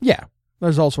 Yeah,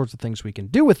 there's all sorts of things we can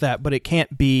do with that, but it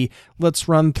can't be, let's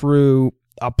run through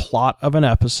a plot of an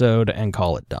episode and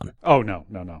call it done. Oh, no.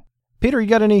 Peter, you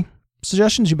got any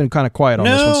suggestions? You've been kind of quiet on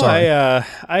this one, sorry.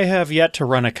 I have yet to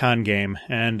run a con game,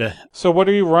 and So what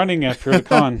are you running at Fear the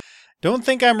Con? don't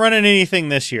think I'm running anything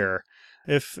this year.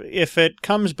 If it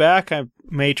comes back, I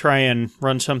may try and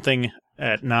run something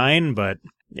at 9, but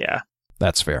yeah.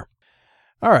 That's fair.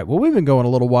 All right, well, we've been going a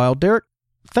little while. Derek,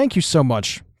 thank you so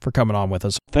much for coming on with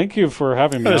us. Thank you for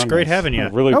having me on. It was great this. having you. I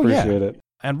really appreciate it.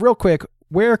 And real quick,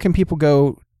 where can people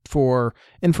go for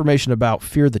information about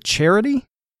Fear the Charity?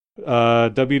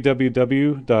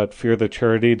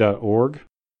 www.fearthecharity.org.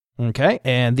 Okay,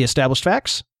 and The Established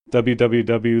Facts?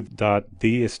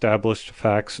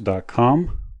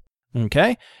 www.theestablishedfacts.com.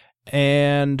 Okay,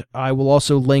 and I will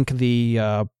also link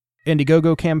the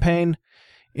Indiegogo campaign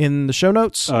in the show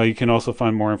notes. You can also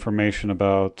find more information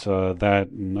about that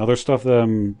and other stuff that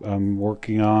I'm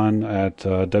working on at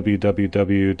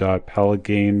www.palegain,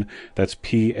 that's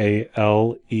PALEGAIN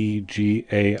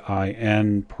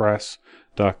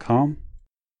press.com.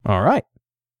 All right.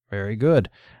 Very good.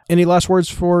 Any last words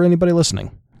for anybody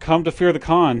listening? Come to Fear the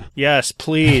Con. Yes,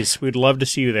 please. We'd love to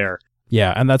see you there.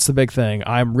 Yeah, and that's the big thing.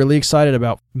 I'm really excited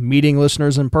about meeting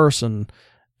listeners in person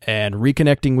and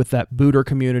reconnecting with that Booter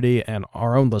community and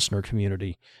our own listener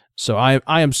community. So I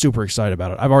am super excited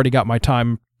about it. I've already got my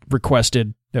time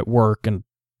requested at work, and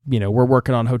we're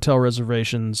working on hotel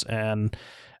reservations, and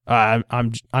I'm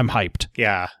hyped.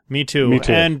 Yeah, me too. Me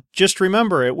too. And just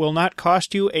remember, it will not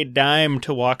cost you a dime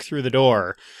to walk through the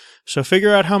door. So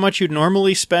figure out how much you'd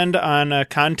normally spend on a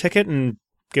con ticket and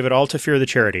give it all to Fear the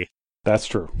charity. That's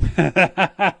true.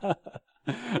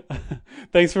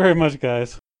 Thanks very much,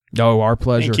 guys. Oh, our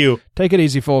pleasure. Thank you. Take it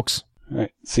easy, folks. All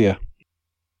right. See ya.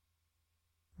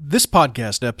 This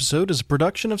podcast episode is a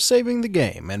production of Saving the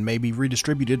Game and may be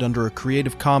redistributed under a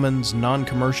Creative Commons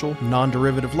non-commercial,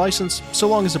 non-derivative license, so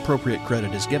long as appropriate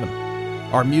credit is given.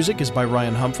 Our music is by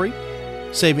Ryan Humphrey.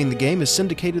 Saving the Game is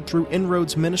syndicated through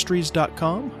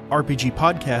InroadsMinistries.com,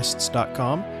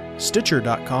 RPGPodcasts.com,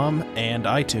 Stitcher.com, and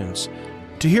iTunes.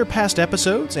 To hear past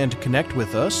episodes and to connect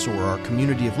with us or our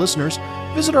community of listeners,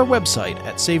 visit our website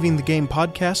at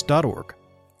savingthegamepodcast.org.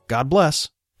 God bless,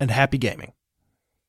 and happy gaming.